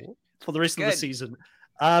Kendall for the rest of the season.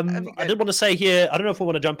 I did want to say here, I don't know if we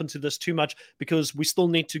want to jump into this too much, because we still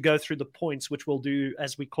need to go through the points, which we'll do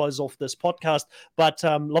as we close off this podcast. But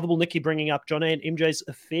Lovable Nikki bringing up John and MJ's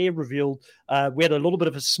affair revealed. We had a little bit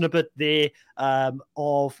of a snippet there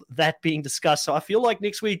of that being discussed. So I feel like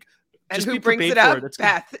next week, and who brings it up?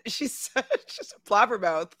 Beth. She's just a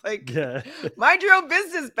blabbermouth. Like, mind your own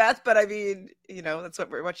business, Beth. But I mean, that's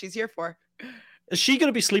what she's here for. Is she going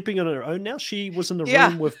to be sleeping on her own now? She was in the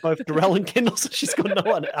room with both Darrell and Kendall, so she's got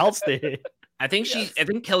no one else there. I think I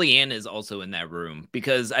think Kellyanne is also in that room,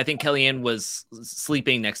 because I think Kellyanne was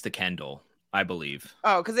sleeping next to Kendall, I believe.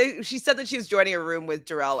 Oh, because she said that she was joining a room with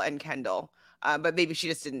Darrell and Kendall, but maybe she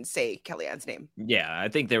just didn't say Kellyanne's name. Yeah, I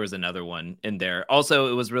think there was another one in there.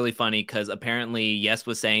 Also, it was really funny because apparently Yes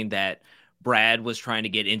was saying that Brad was trying to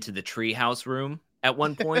get into the treehouse room at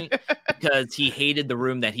one point because he hated the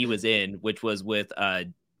room that he was in, which was with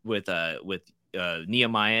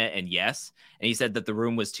Nehemiah and Yes, and he said that the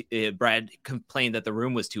room was Brad complained that the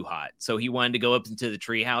room was too hot, so he wanted to go up into the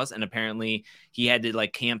treehouse, and apparently he had to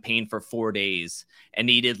like campaign for 4 days and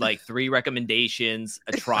needed like 3 recommendations,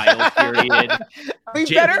 a trial period. We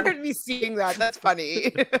better be seeing that. That's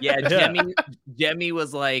funny. Yeah, Jemmy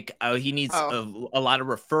was like, oh, he needs a lot of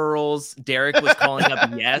referrals. Derek was calling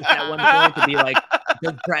up Yes at one point to be like,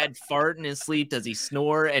 does Brad fart in his sleep? Does he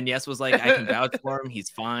snore? And Yes was like, I can vouch for him. He's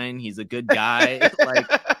fine. He's a good guy. Like,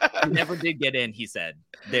 he never did get in, he said.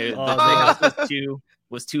 The treehouse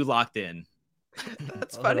was too locked in.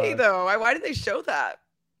 That's funny though. Why did they show that?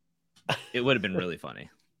 It would have been really funny.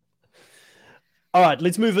 All right,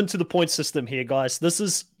 let's move into the point system here, guys. This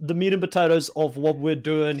is the meat and potatoes of what we're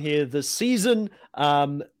doing here this season.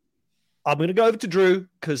 I'm going to go over to Drew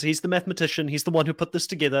because he's the mathematician. He's the one who put this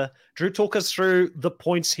together. Drew, talk us through the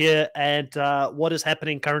points here and what is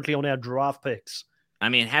happening currently on our draft picks. I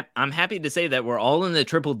mean, I'm happy to say that we're all in the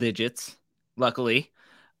triple digits, luckily.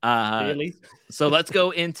 Really? So let's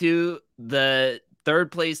go into the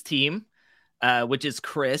third place team, which is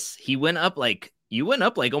Chris. You went up like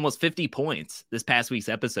almost 50 points this past week's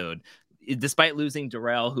episode, despite losing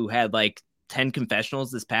Darrell, who had like 10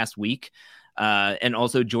 confessionals this past week. And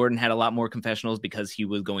also Jordan had a lot more confessionals because he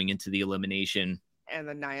was going into the elimination. And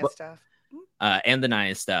the Nia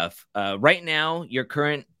stuff. Right now, your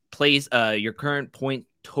current point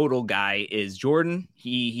total guy is Jordan.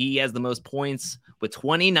 He has the most points with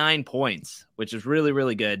 29 points, which is really,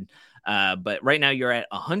 really good. But right now you're at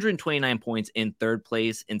 129 points in third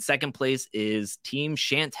place. In second place is Team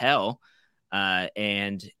Chantel.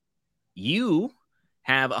 And you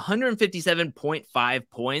have 157.5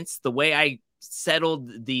 points. The way I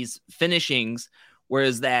settled these finishings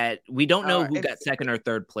was that we don't know who got second or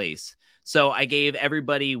third place. So I gave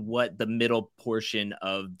everybody what the middle portion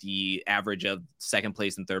of the average of second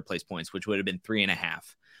place and third place points, which would have been 3.5.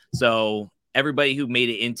 So everybody who made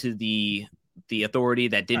it into the authority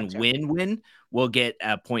that didn't win will get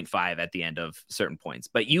a 0.5 at the end of certain points.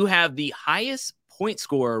 But you have the highest point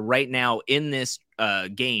scorer right now in this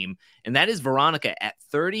game, and that is Veronica at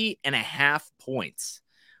 30.5 points,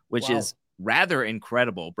 which is rather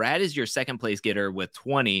incredible. Brad is your second place getter with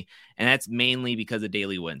 20, and that's mainly because of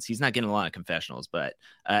daily wins. He's not getting a lot of confessionals, but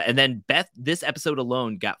and then Beth, this episode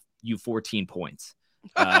alone got you 14 points.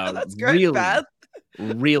 That's great, Beth.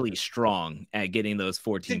 Really strong at getting those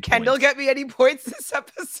 14 Did Kendall get me any points this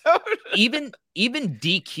episode? even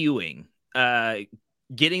DQing,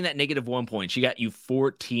 getting that -1 point, she got you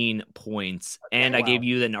 14 points. Okay, and I gave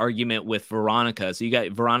you an argument with Veronica. So you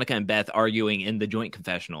got Veronica and Beth arguing in the joint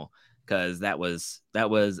confessional because that was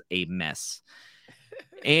a mess.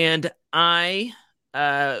 And I'm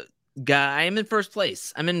in first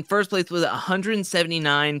place. I'm in first place with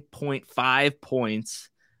 179.5 points.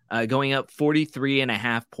 Going up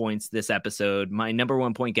 43.5 points this episode. My number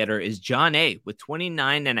one point getter is John A with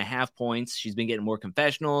 29.5 points. She's been getting more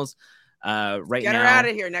confessionals. Get her out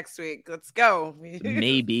of here next week. Let's go.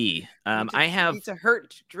 Maybe. I need to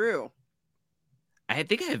hurt Drew. I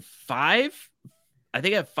think I have 5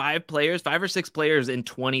 players, 5 or 6 players in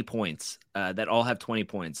 20 points that all have 20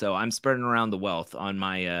 points. So I'm spreading around the wealth on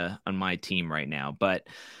my team right now. But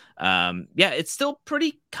it's still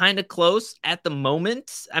pretty kind of close at the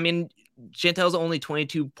moment. I mean, Chantel's only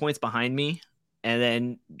 22 points behind me, and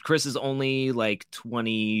then Chris is only like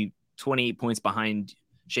 28 points behind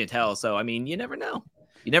Chantel. So, I mean, you never know.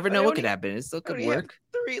 You never know what could happen. It still could work.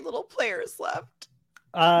 3 little players left.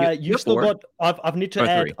 You still got. I need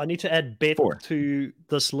to add Beth to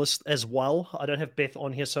this list as well. I don't have Beth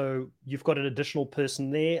on here, so you've got an additional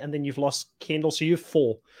person there, and then you've lost Kendall, so you have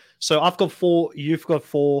 4. So I've got 4, you've got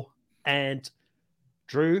 4, and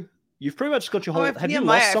Drew, you've pretty much got your whole. Have Nehemiah. You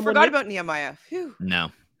lost someone? I forgot about Nehemiah. Phew.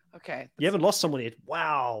 No. Okay. You haven't lost someone yet.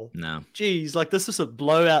 Wow. No. Jeez, like this is a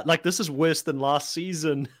blowout. Like this is worse than last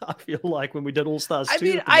season. I feel like when we did All Stars 2. I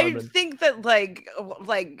mean, I think that I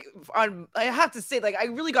have to say, like, I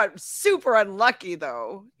really got super unlucky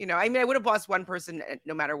though. You know, I mean, I would have lost one person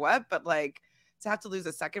no matter what, but like to have to lose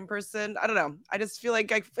a second person, I don't know. I just feel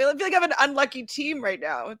like I have an unlucky team right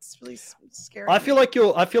now. It's really scary. I feel like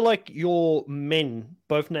your men,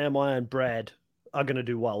 both Nehemiah and Brad, are going to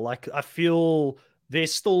do well. Like I feel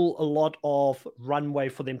there's still a lot of runway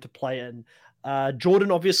for them to play in. Jordan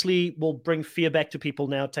obviously will bring fear back to people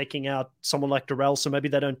now, taking out someone like Darrell, so maybe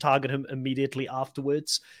they don't target him immediately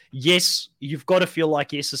afterwards. Yes, you've got to feel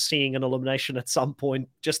like Yes is seeing an elimination at some point,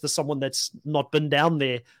 just as someone that's not been down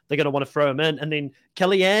there. They're going to want to throw him in. And then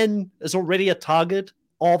Kellyanne is already a target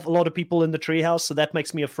of a lot of people in the treehouse, so that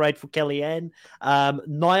makes me afraid for Kellyanne.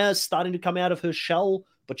 Nia is starting to come out of her shell,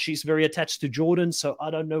 but she's very attached to Jordan, so I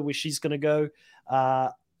don't know where she's going to go.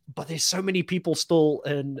 But there's so many people still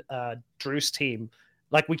in Drew's team.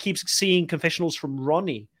 Like we keep seeing confessionals from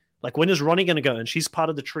Ronnie. Like when is Ronnie going to go? And she's part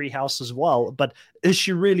of the treehouse as well. But is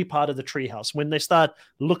she really part of the treehouse? When they start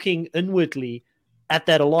looking inwardly at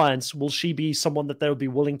that alliance, will she be someone that they'll be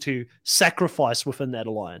willing to sacrifice within that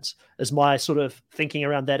alliance? Is my sort of thinking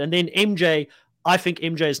around that. And then MJ, I think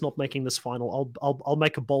MJ is not making this final. I'll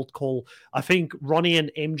make a bold call. I think Ronnie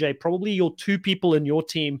and MJ, probably your 2 people in your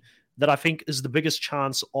team that I think is the biggest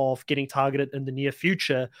chance of getting targeted in the near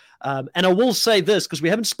future. And I will say this, because we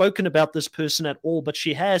haven't spoken about this person at all, but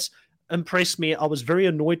she has impressed me. I was very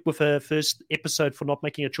annoyed with her first episode for not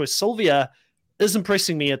making a choice. Sylvia is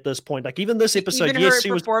impressing me at this point. Like even this episode, even yes, her she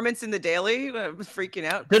performance in the daily, I was freaking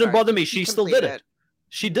out. Didn't bother me. She still did it.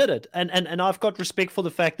 She did it, and I've got respect for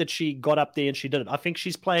the fact that she got up there and she did it. I think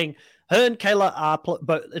she's playing. Her and Kayla are,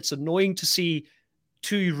 but it's annoying to see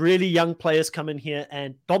two really young players come in here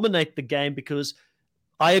and dominate the game, because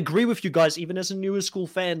I agree with you guys. Even as a newer school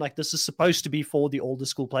fan, like this is supposed to be for the older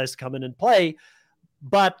school players to come in and play.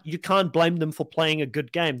 But you can't blame them for playing a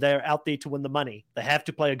good game. They're out there to win the money. They have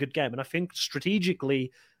to play a good game. And I think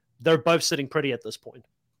strategically, they're both sitting pretty at this point.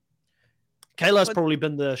 Kayla's probably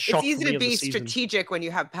been the shock. It's easy to be strategic strategic when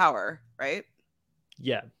you have power, right?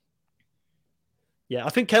 Yeah. Yeah, I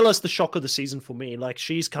think Kayla's the shock of the season for me. Like,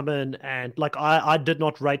 she's come in and, like, I did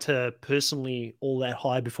not rate her personally all that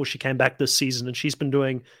high before she came back this season, and she's been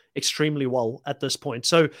doing extremely well at this point.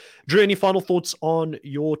 So, Drew, any final thoughts on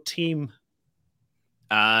your team?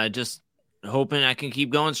 Just hoping I can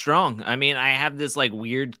keep going strong. I mean, I have this like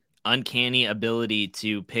weird, uncanny ability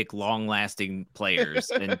to pick long-lasting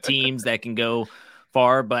players and teams that can go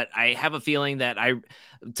far, but I have a feeling that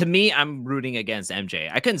I'm rooting against MJ.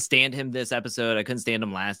 I couldn't stand him this episode. I couldn't stand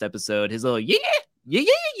him last episode. His little yeah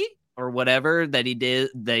or whatever that he does,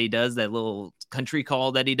 that little country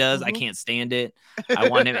call that he does. I can't stand it. I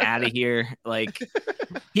want him out of here. Like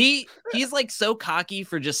he's like so cocky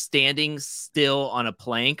for just standing still on a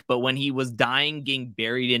plank, but when he was dying, getting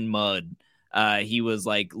buried in mud, he was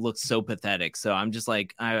like looked so pathetic. So I'm just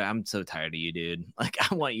like, I'm so tired of you, dude. Like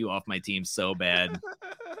I want you off my team so bad.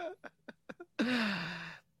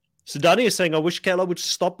 So Danny is saying, I wish Kayla would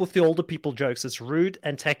stop with the older people jokes. It's rude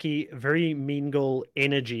and tacky, very mean girl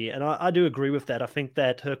energy. And I do agree with that. I think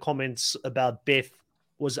that her comments about Beth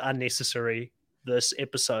was unnecessary this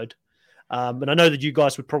episode. And I know that you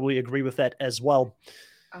guys would probably agree with that as well.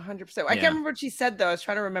 100%. I can't remember what she said, though. I was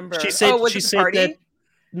trying to remember. She said, was it the party? That,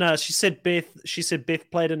 no, she said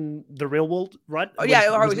Beth played in the real world, right? Oh, yeah.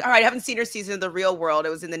 All right. I haven't seen her season in the real world. It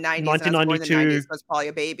was in the 90s. 1992. In the 90s. I was probably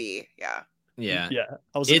a baby. Yeah. Yeah.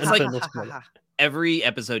 It's like every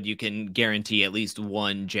episode you can guarantee at least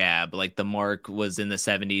one jab. Like the Mark was in the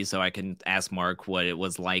 70s, so I can ask Mark what it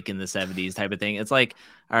was like in the 70s type of thing. It's like,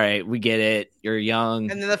 all right, we get it. You're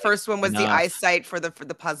young. And then the first one was the eyesight for the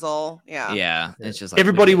puzzle. Yeah. Yeah. It's just like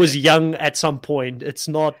everybody was young at some point. It's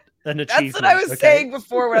not an achievement. That's what I was saying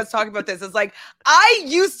before when I was talking about this. It's like, I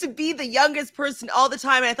used to be the youngest person all the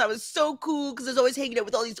time, and I thought it was so cool because I was always hanging out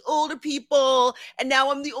with all these older people, and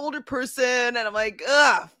now I'm the older person, and I'm like,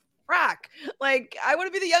 ugh, frack. Like, I want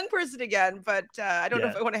to be the young person again, but I don't know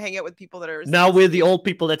if I want to hang out with people that are... Now we're the old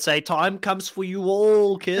people that say, time comes for you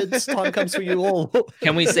all, kids. Time comes for you all.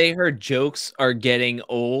 Can we say her jokes are getting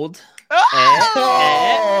old?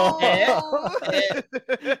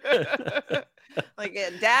 Like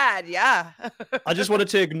dad, yeah. I just wanted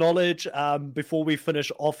to acknowledge before we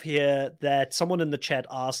finish off here that someone in the chat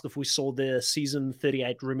asked if we saw the season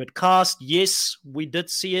 38 rumored cast. Yes, we did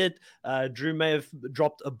see it. Drew may have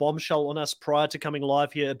dropped a bombshell on us prior to coming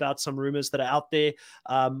live here about some rumors that are out there.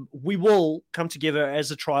 We will come together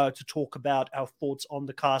as a trio to talk about our thoughts on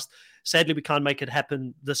the cast. Sadly, we can't make it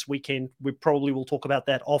happen this weekend. We probably will talk about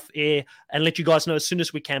that off air and let you guys know as soon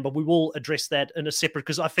as we can, but we will address that in a separate,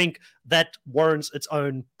 because I think that warrants its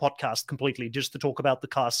own podcast completely just to talk about the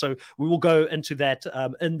cast. So we will go into that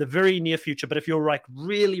in the very near future. But if you're like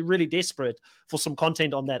really, really desperate for some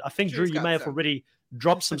content on that, I think, Drew, you may have already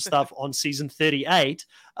dropped some stuff on season 38.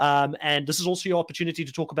 And this is also your opportunity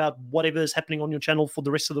to talk about whatever is happening on your channel for the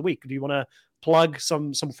rest of the week. Do you want to plug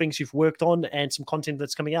some things you've worked on and some content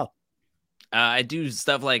that's coming out? I do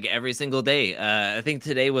stuff like every single day. I think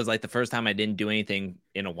today was like the first time I didn't do anything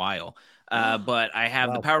in a while. But I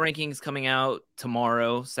have the power rankings coming out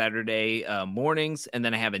tomorrow, Saturday mornings. And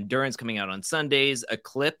then I have endurance coming out on Sundays, a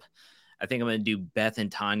clip. I think I'm going to do Beth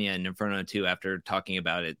and Tanya and Inferno 2 after talking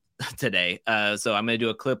about it today. So I'm going to do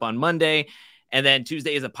a clip on Monday. And then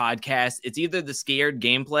Tuesday is a podcast. It's either the scared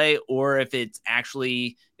gameplay or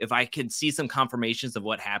if I could see some confirmations of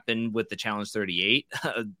what happened with the Challenge 38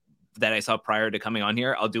 that I saw prior to coming on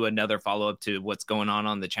here, I'll do another follow-up to what's going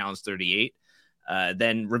on the Challenge 38.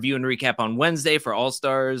 Then review and recap on Wednesday for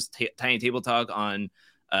All-Stars, Tiny Table Talk on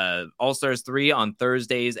All-Stars 3 on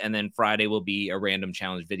Thursdays, and then Friday will be a random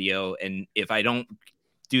challenge video. And if I don't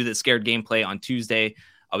do the scared gameplay on Tuesday,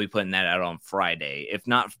 I'll be putting that out on Friday.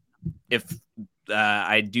 If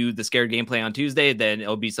I do the scared gameplay on Tuesday, then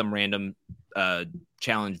it'll be some random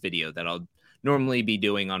challenge video that I'll normally be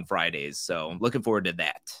doing on Fridays. So looking forward to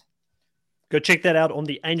that. Go check that out on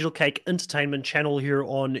the Angel Cake Entertainment channel here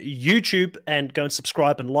on YouTube, and go and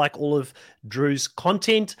subscribe and like all of Drew's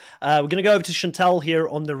content. We're going to go over to Chantel here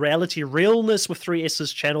on the Reality Realness with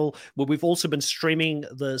 3S's channel, where we've also been streaming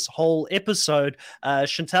this whole episode.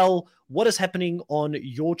 Chantel, what is happening on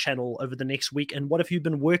your channel over the next week, and what have you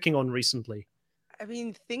been working on recently? I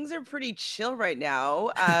mean, things are pretty chill right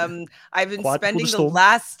now. I've been Quiet spending the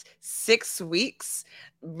last 6 weeks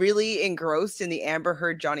really engrossed in the Amber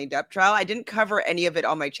Heard Johnny Depp trial. I didn't cover any of it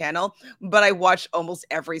on my channel, but I watched almost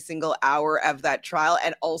every single hour of that trial.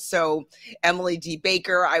 And also Emily D.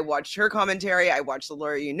 Baker, I watched her commentary. I watched The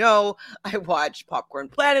Lawyer You Know. I watched Popcorn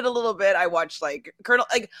Planet a little bit. I watched like Colonel,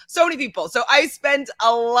 like so many people. So I spent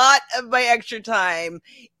a lot of my extra time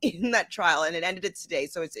in that trial, and it ended today.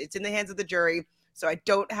 So it's in the hands of the jury. So I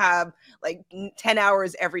don't have like 10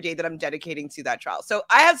 hours every day that I'm dedicating to that trial. So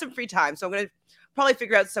I have some free time. So I'm going to probably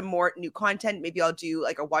figure out some more new content. Maybe I'll do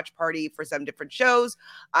like a watch party for some different shows.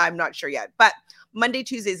 I'm not sure yet. But Monday,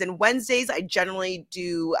 Tuesdays, and Wednesdays, I generally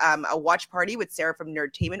do a watch party with Sarah from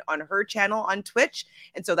Nerdtainment on her channel on Twitch.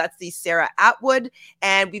 And so that's the Sarah Atwood.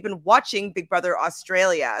 And we've been watching Big Brother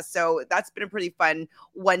Australia. So that's been a pretty fun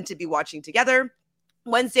one to be watching together.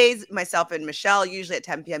 Wednesdays, myself and Michelle, usually at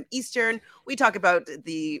 10 p.m. Eastern, we talk about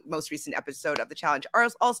the most recent episode of the Challenge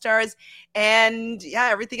All-Stars. And yeah,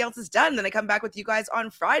 everything else is done. Then I come back with you guys on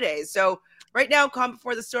Fridays. So right now, calm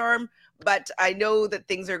before the storm. But I know that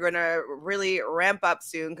things are going to really ramp up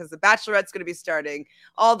soon because the Bachelorette's going to be starting.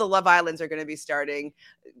 All the Love Islands are going to be starting.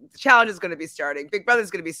 The Challenge is going to be starting. Big Brother's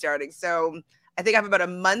going to be starting. So I think I have about a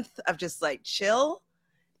month of just like chill.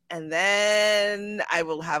 And then I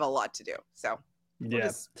will have a lot to do. So.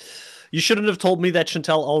 Yeah. You shouldn't have told me that,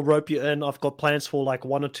 Chantel. I'll rope you in. I've got plans for like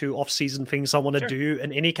 1 or 2 off-season things I want to do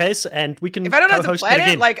in any case, and we can. If I don't have to plan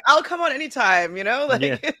it, like I'll come on anytime. You know, like.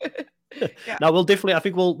 Yeah. Yeah. No, we'll definitely. I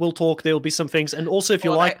think we'll talk. There'll be some things, and also if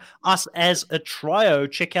you like us as a trio,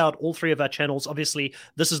 check out all 3 of our channels. Obviously,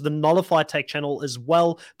 this is the Nullify Take channel as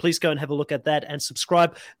well. Please go and have a look at that and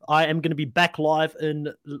subscribe. I am going to be back live in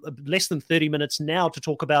less than 30 minutes now to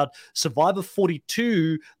talk about Survivor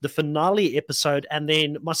 42, the finale episode, and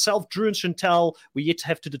then myself, Drew, and Chantel. We yet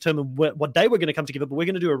have to determine what day we're going to come together, but we're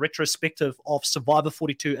going to do a retrospective of Survivor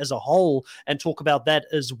 42 as a whole and talk about that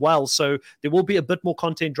as well. So there will be a bit more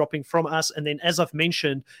content dropping from us, and then as I've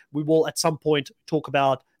mentioned, we will at some point talk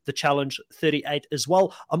about the Challenge 38 as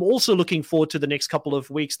well. I'm also looking forward to the next couple of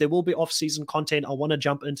weeks. There will be off-season content. I want to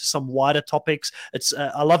jump into some wider topics. It's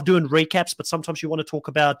I love doing recaps, but sometimes you want to talk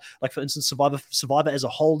about, like for instance, Survivor as a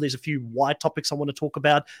whole. There's a few wide topics I want to talk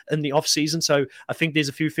about in the off-season. So I think there's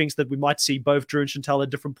a few things that we might see both Drew and Chantel at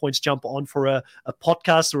different points jump on for a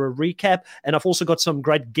podcast or a recap. And I've also got some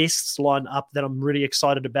great guests lined up that I'm really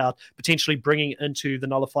excited about potentially bringing into the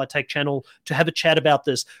Nullify Take channel to have a chat about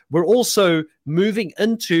this. We're also moving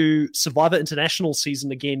into Survivor International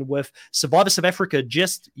season again with Survivor South Africa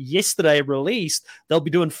just yesterday released. They'll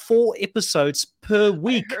be doing 4 episodes per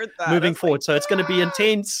week moving forward. So it's going to be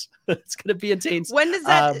intense. It's going to be intense. When does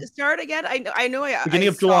that start again? I know beginning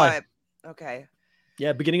of July. It. Okay.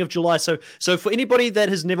 Yeah, beginning of July. So for anybody that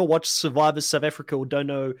has never watched Survivor South Africa or don't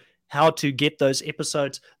know how to get those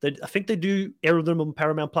episodes, I think they do air them on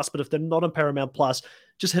Paramount Plus, but if they're not on Paramount Plus,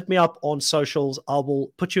 just hit me up on socials. I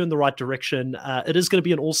will put you in the right direction. It is going to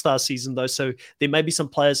be an all-star season, though, so there may be some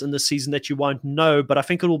players in this season that you won't know, but I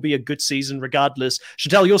think it will be a good season regardless.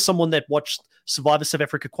 Chantel, you're someone that watched Survivor South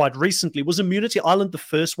Africa quite recently. Was Immunity Island the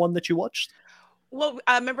first one that you watched? Well,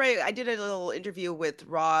 I remember I did a little interview with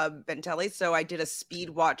Rob Bentelli, so I did a speed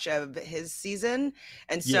watch of his season,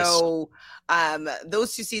 and so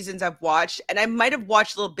those 2 seasons I've watched, and I might have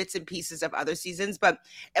watched little bits and pieces of other seasons, but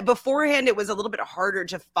beforehand it was a little bit harder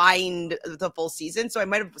to find the full season, so I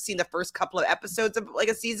might have seen the first couple of episodes of like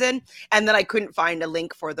a season, and then I couldn't find a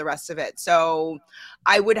link for the rest of it, so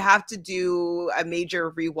I would have to do a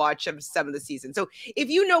major rewatch of some of the seasons. So if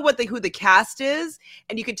you know who the cast is,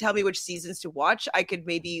 and you could tell me which seasons to watch, I could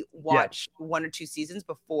maybe watch 1 or 2 seasons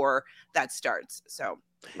before that starts. So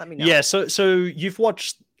let me know. Yeah, so you've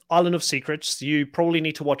watched Island of Secrets. You probably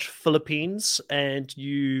need to watch Philippines, and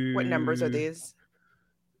you. What numbers are these?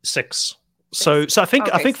 6. So I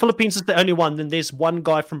think Philippines is the only one. Then there's one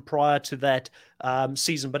guy from prior to that.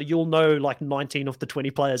 season, but you'll know like 19 of the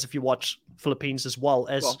 20 players if you watch Philippines as well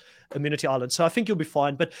as Immunity Island. So I think you'll be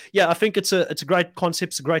fine. But yeah, I think it's a great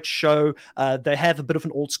concept. It's a great show. They have a bit of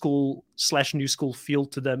an old school / new school feel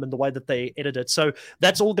to them and the way that they edit it. So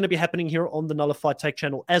that's all going to be happening here on the Nullified Take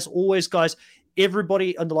channel. As always, guys,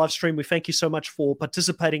 everybody on the live stream, we thank you so much for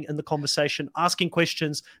participating in the conversation, asking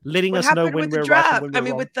questions, letting us know when we're right and when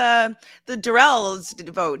we're wrong. With the Durrell's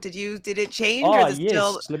vote, did it change? Oh, or is it yes.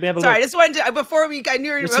 still... Let me have a Sorry, look. I just wanted to, I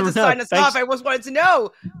knew you were about to sign us off. I just wanted to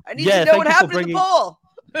know. I need to know what happened to the poll.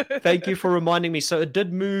 Thank you for reminding me. So it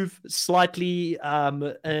did move slightly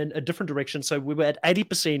in a different direction. So we were at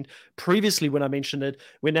 80% previously when I mentioned it.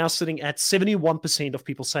 We're now sitting at 71% of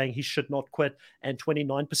people saying he should not quit and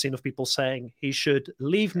 29% of people saying he should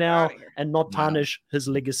leave now and not tarnish his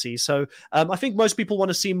legacy. So I think most people want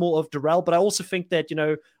to see more of Darrell, but I also think that,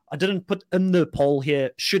 I didn't put in the poll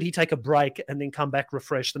here, should he take a break and then come back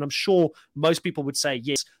refreshed? And I'm sure most people would say,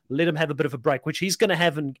 yes, let him have a bit of a break, which he's going to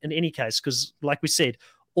have in any case, because like we said,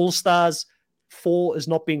 All-Stars 4 is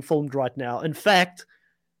not being filmed right now. In fact,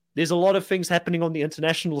 there's a lot of things happening on the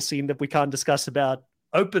international scene that we can't discuss about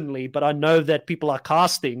openly, but I know that people are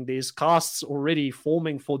casting. There's casts already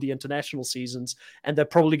forming for the international seasons, and they're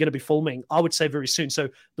probably going to be filming, I would say, very soon. So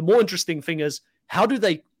the more interesting thing is, how do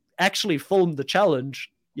they actually film the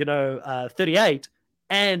challenge, 38,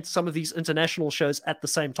 and some of these international shows at the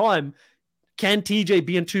same time? Can TJ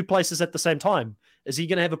be in two places at the same time? Is he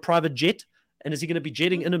going to have a private jet? And is he going to be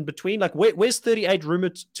jetting in between? Like, where's 38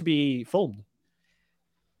 rumored to be filmed?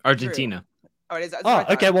 Argentina. Oh, it is.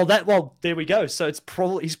 Okay. Well, there we go. So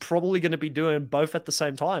he's probably going to be doing both at the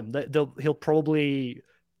same time. He'll probably.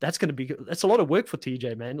 That's a lot of work for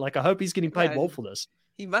TJ, man. Like, I hope he's getting paid well for this.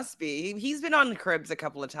 He must be. He's been on Cribs a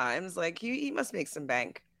couple of times. Like, he must make some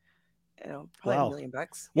bank. Probably $1 million.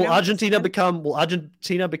 Will Argentina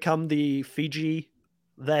become the Fiji?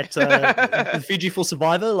 That Fiji for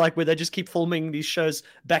Survivor, like where they just keep filming these shows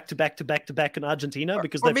back to back to back to back in Argentina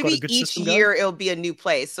because they've got a good system going? Each year it'll be a new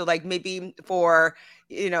place. So like maybe for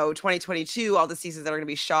 2022, all the seasons that are going to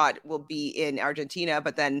be shot will be in Argentina,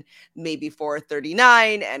 but then maybe for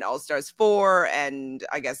 39 and All Stars 4 and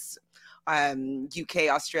I guess UK,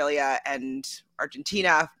 Australia, and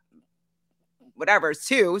Argentina, whatever,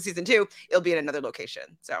 season 2, it'll be in another location.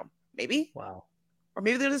 So maybe. Wow. Or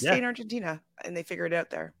maybe they'll just stay in Argentina and they figure it out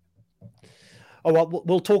there. Oh, well,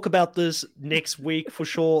 we'll talk about this next week for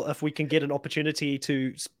sure if we can get an opportunity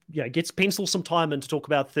to pencil some time in to talk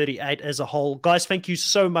about 38 as a whole. Guys, thank you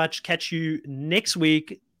so much. Catch you next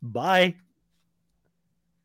week. Bye.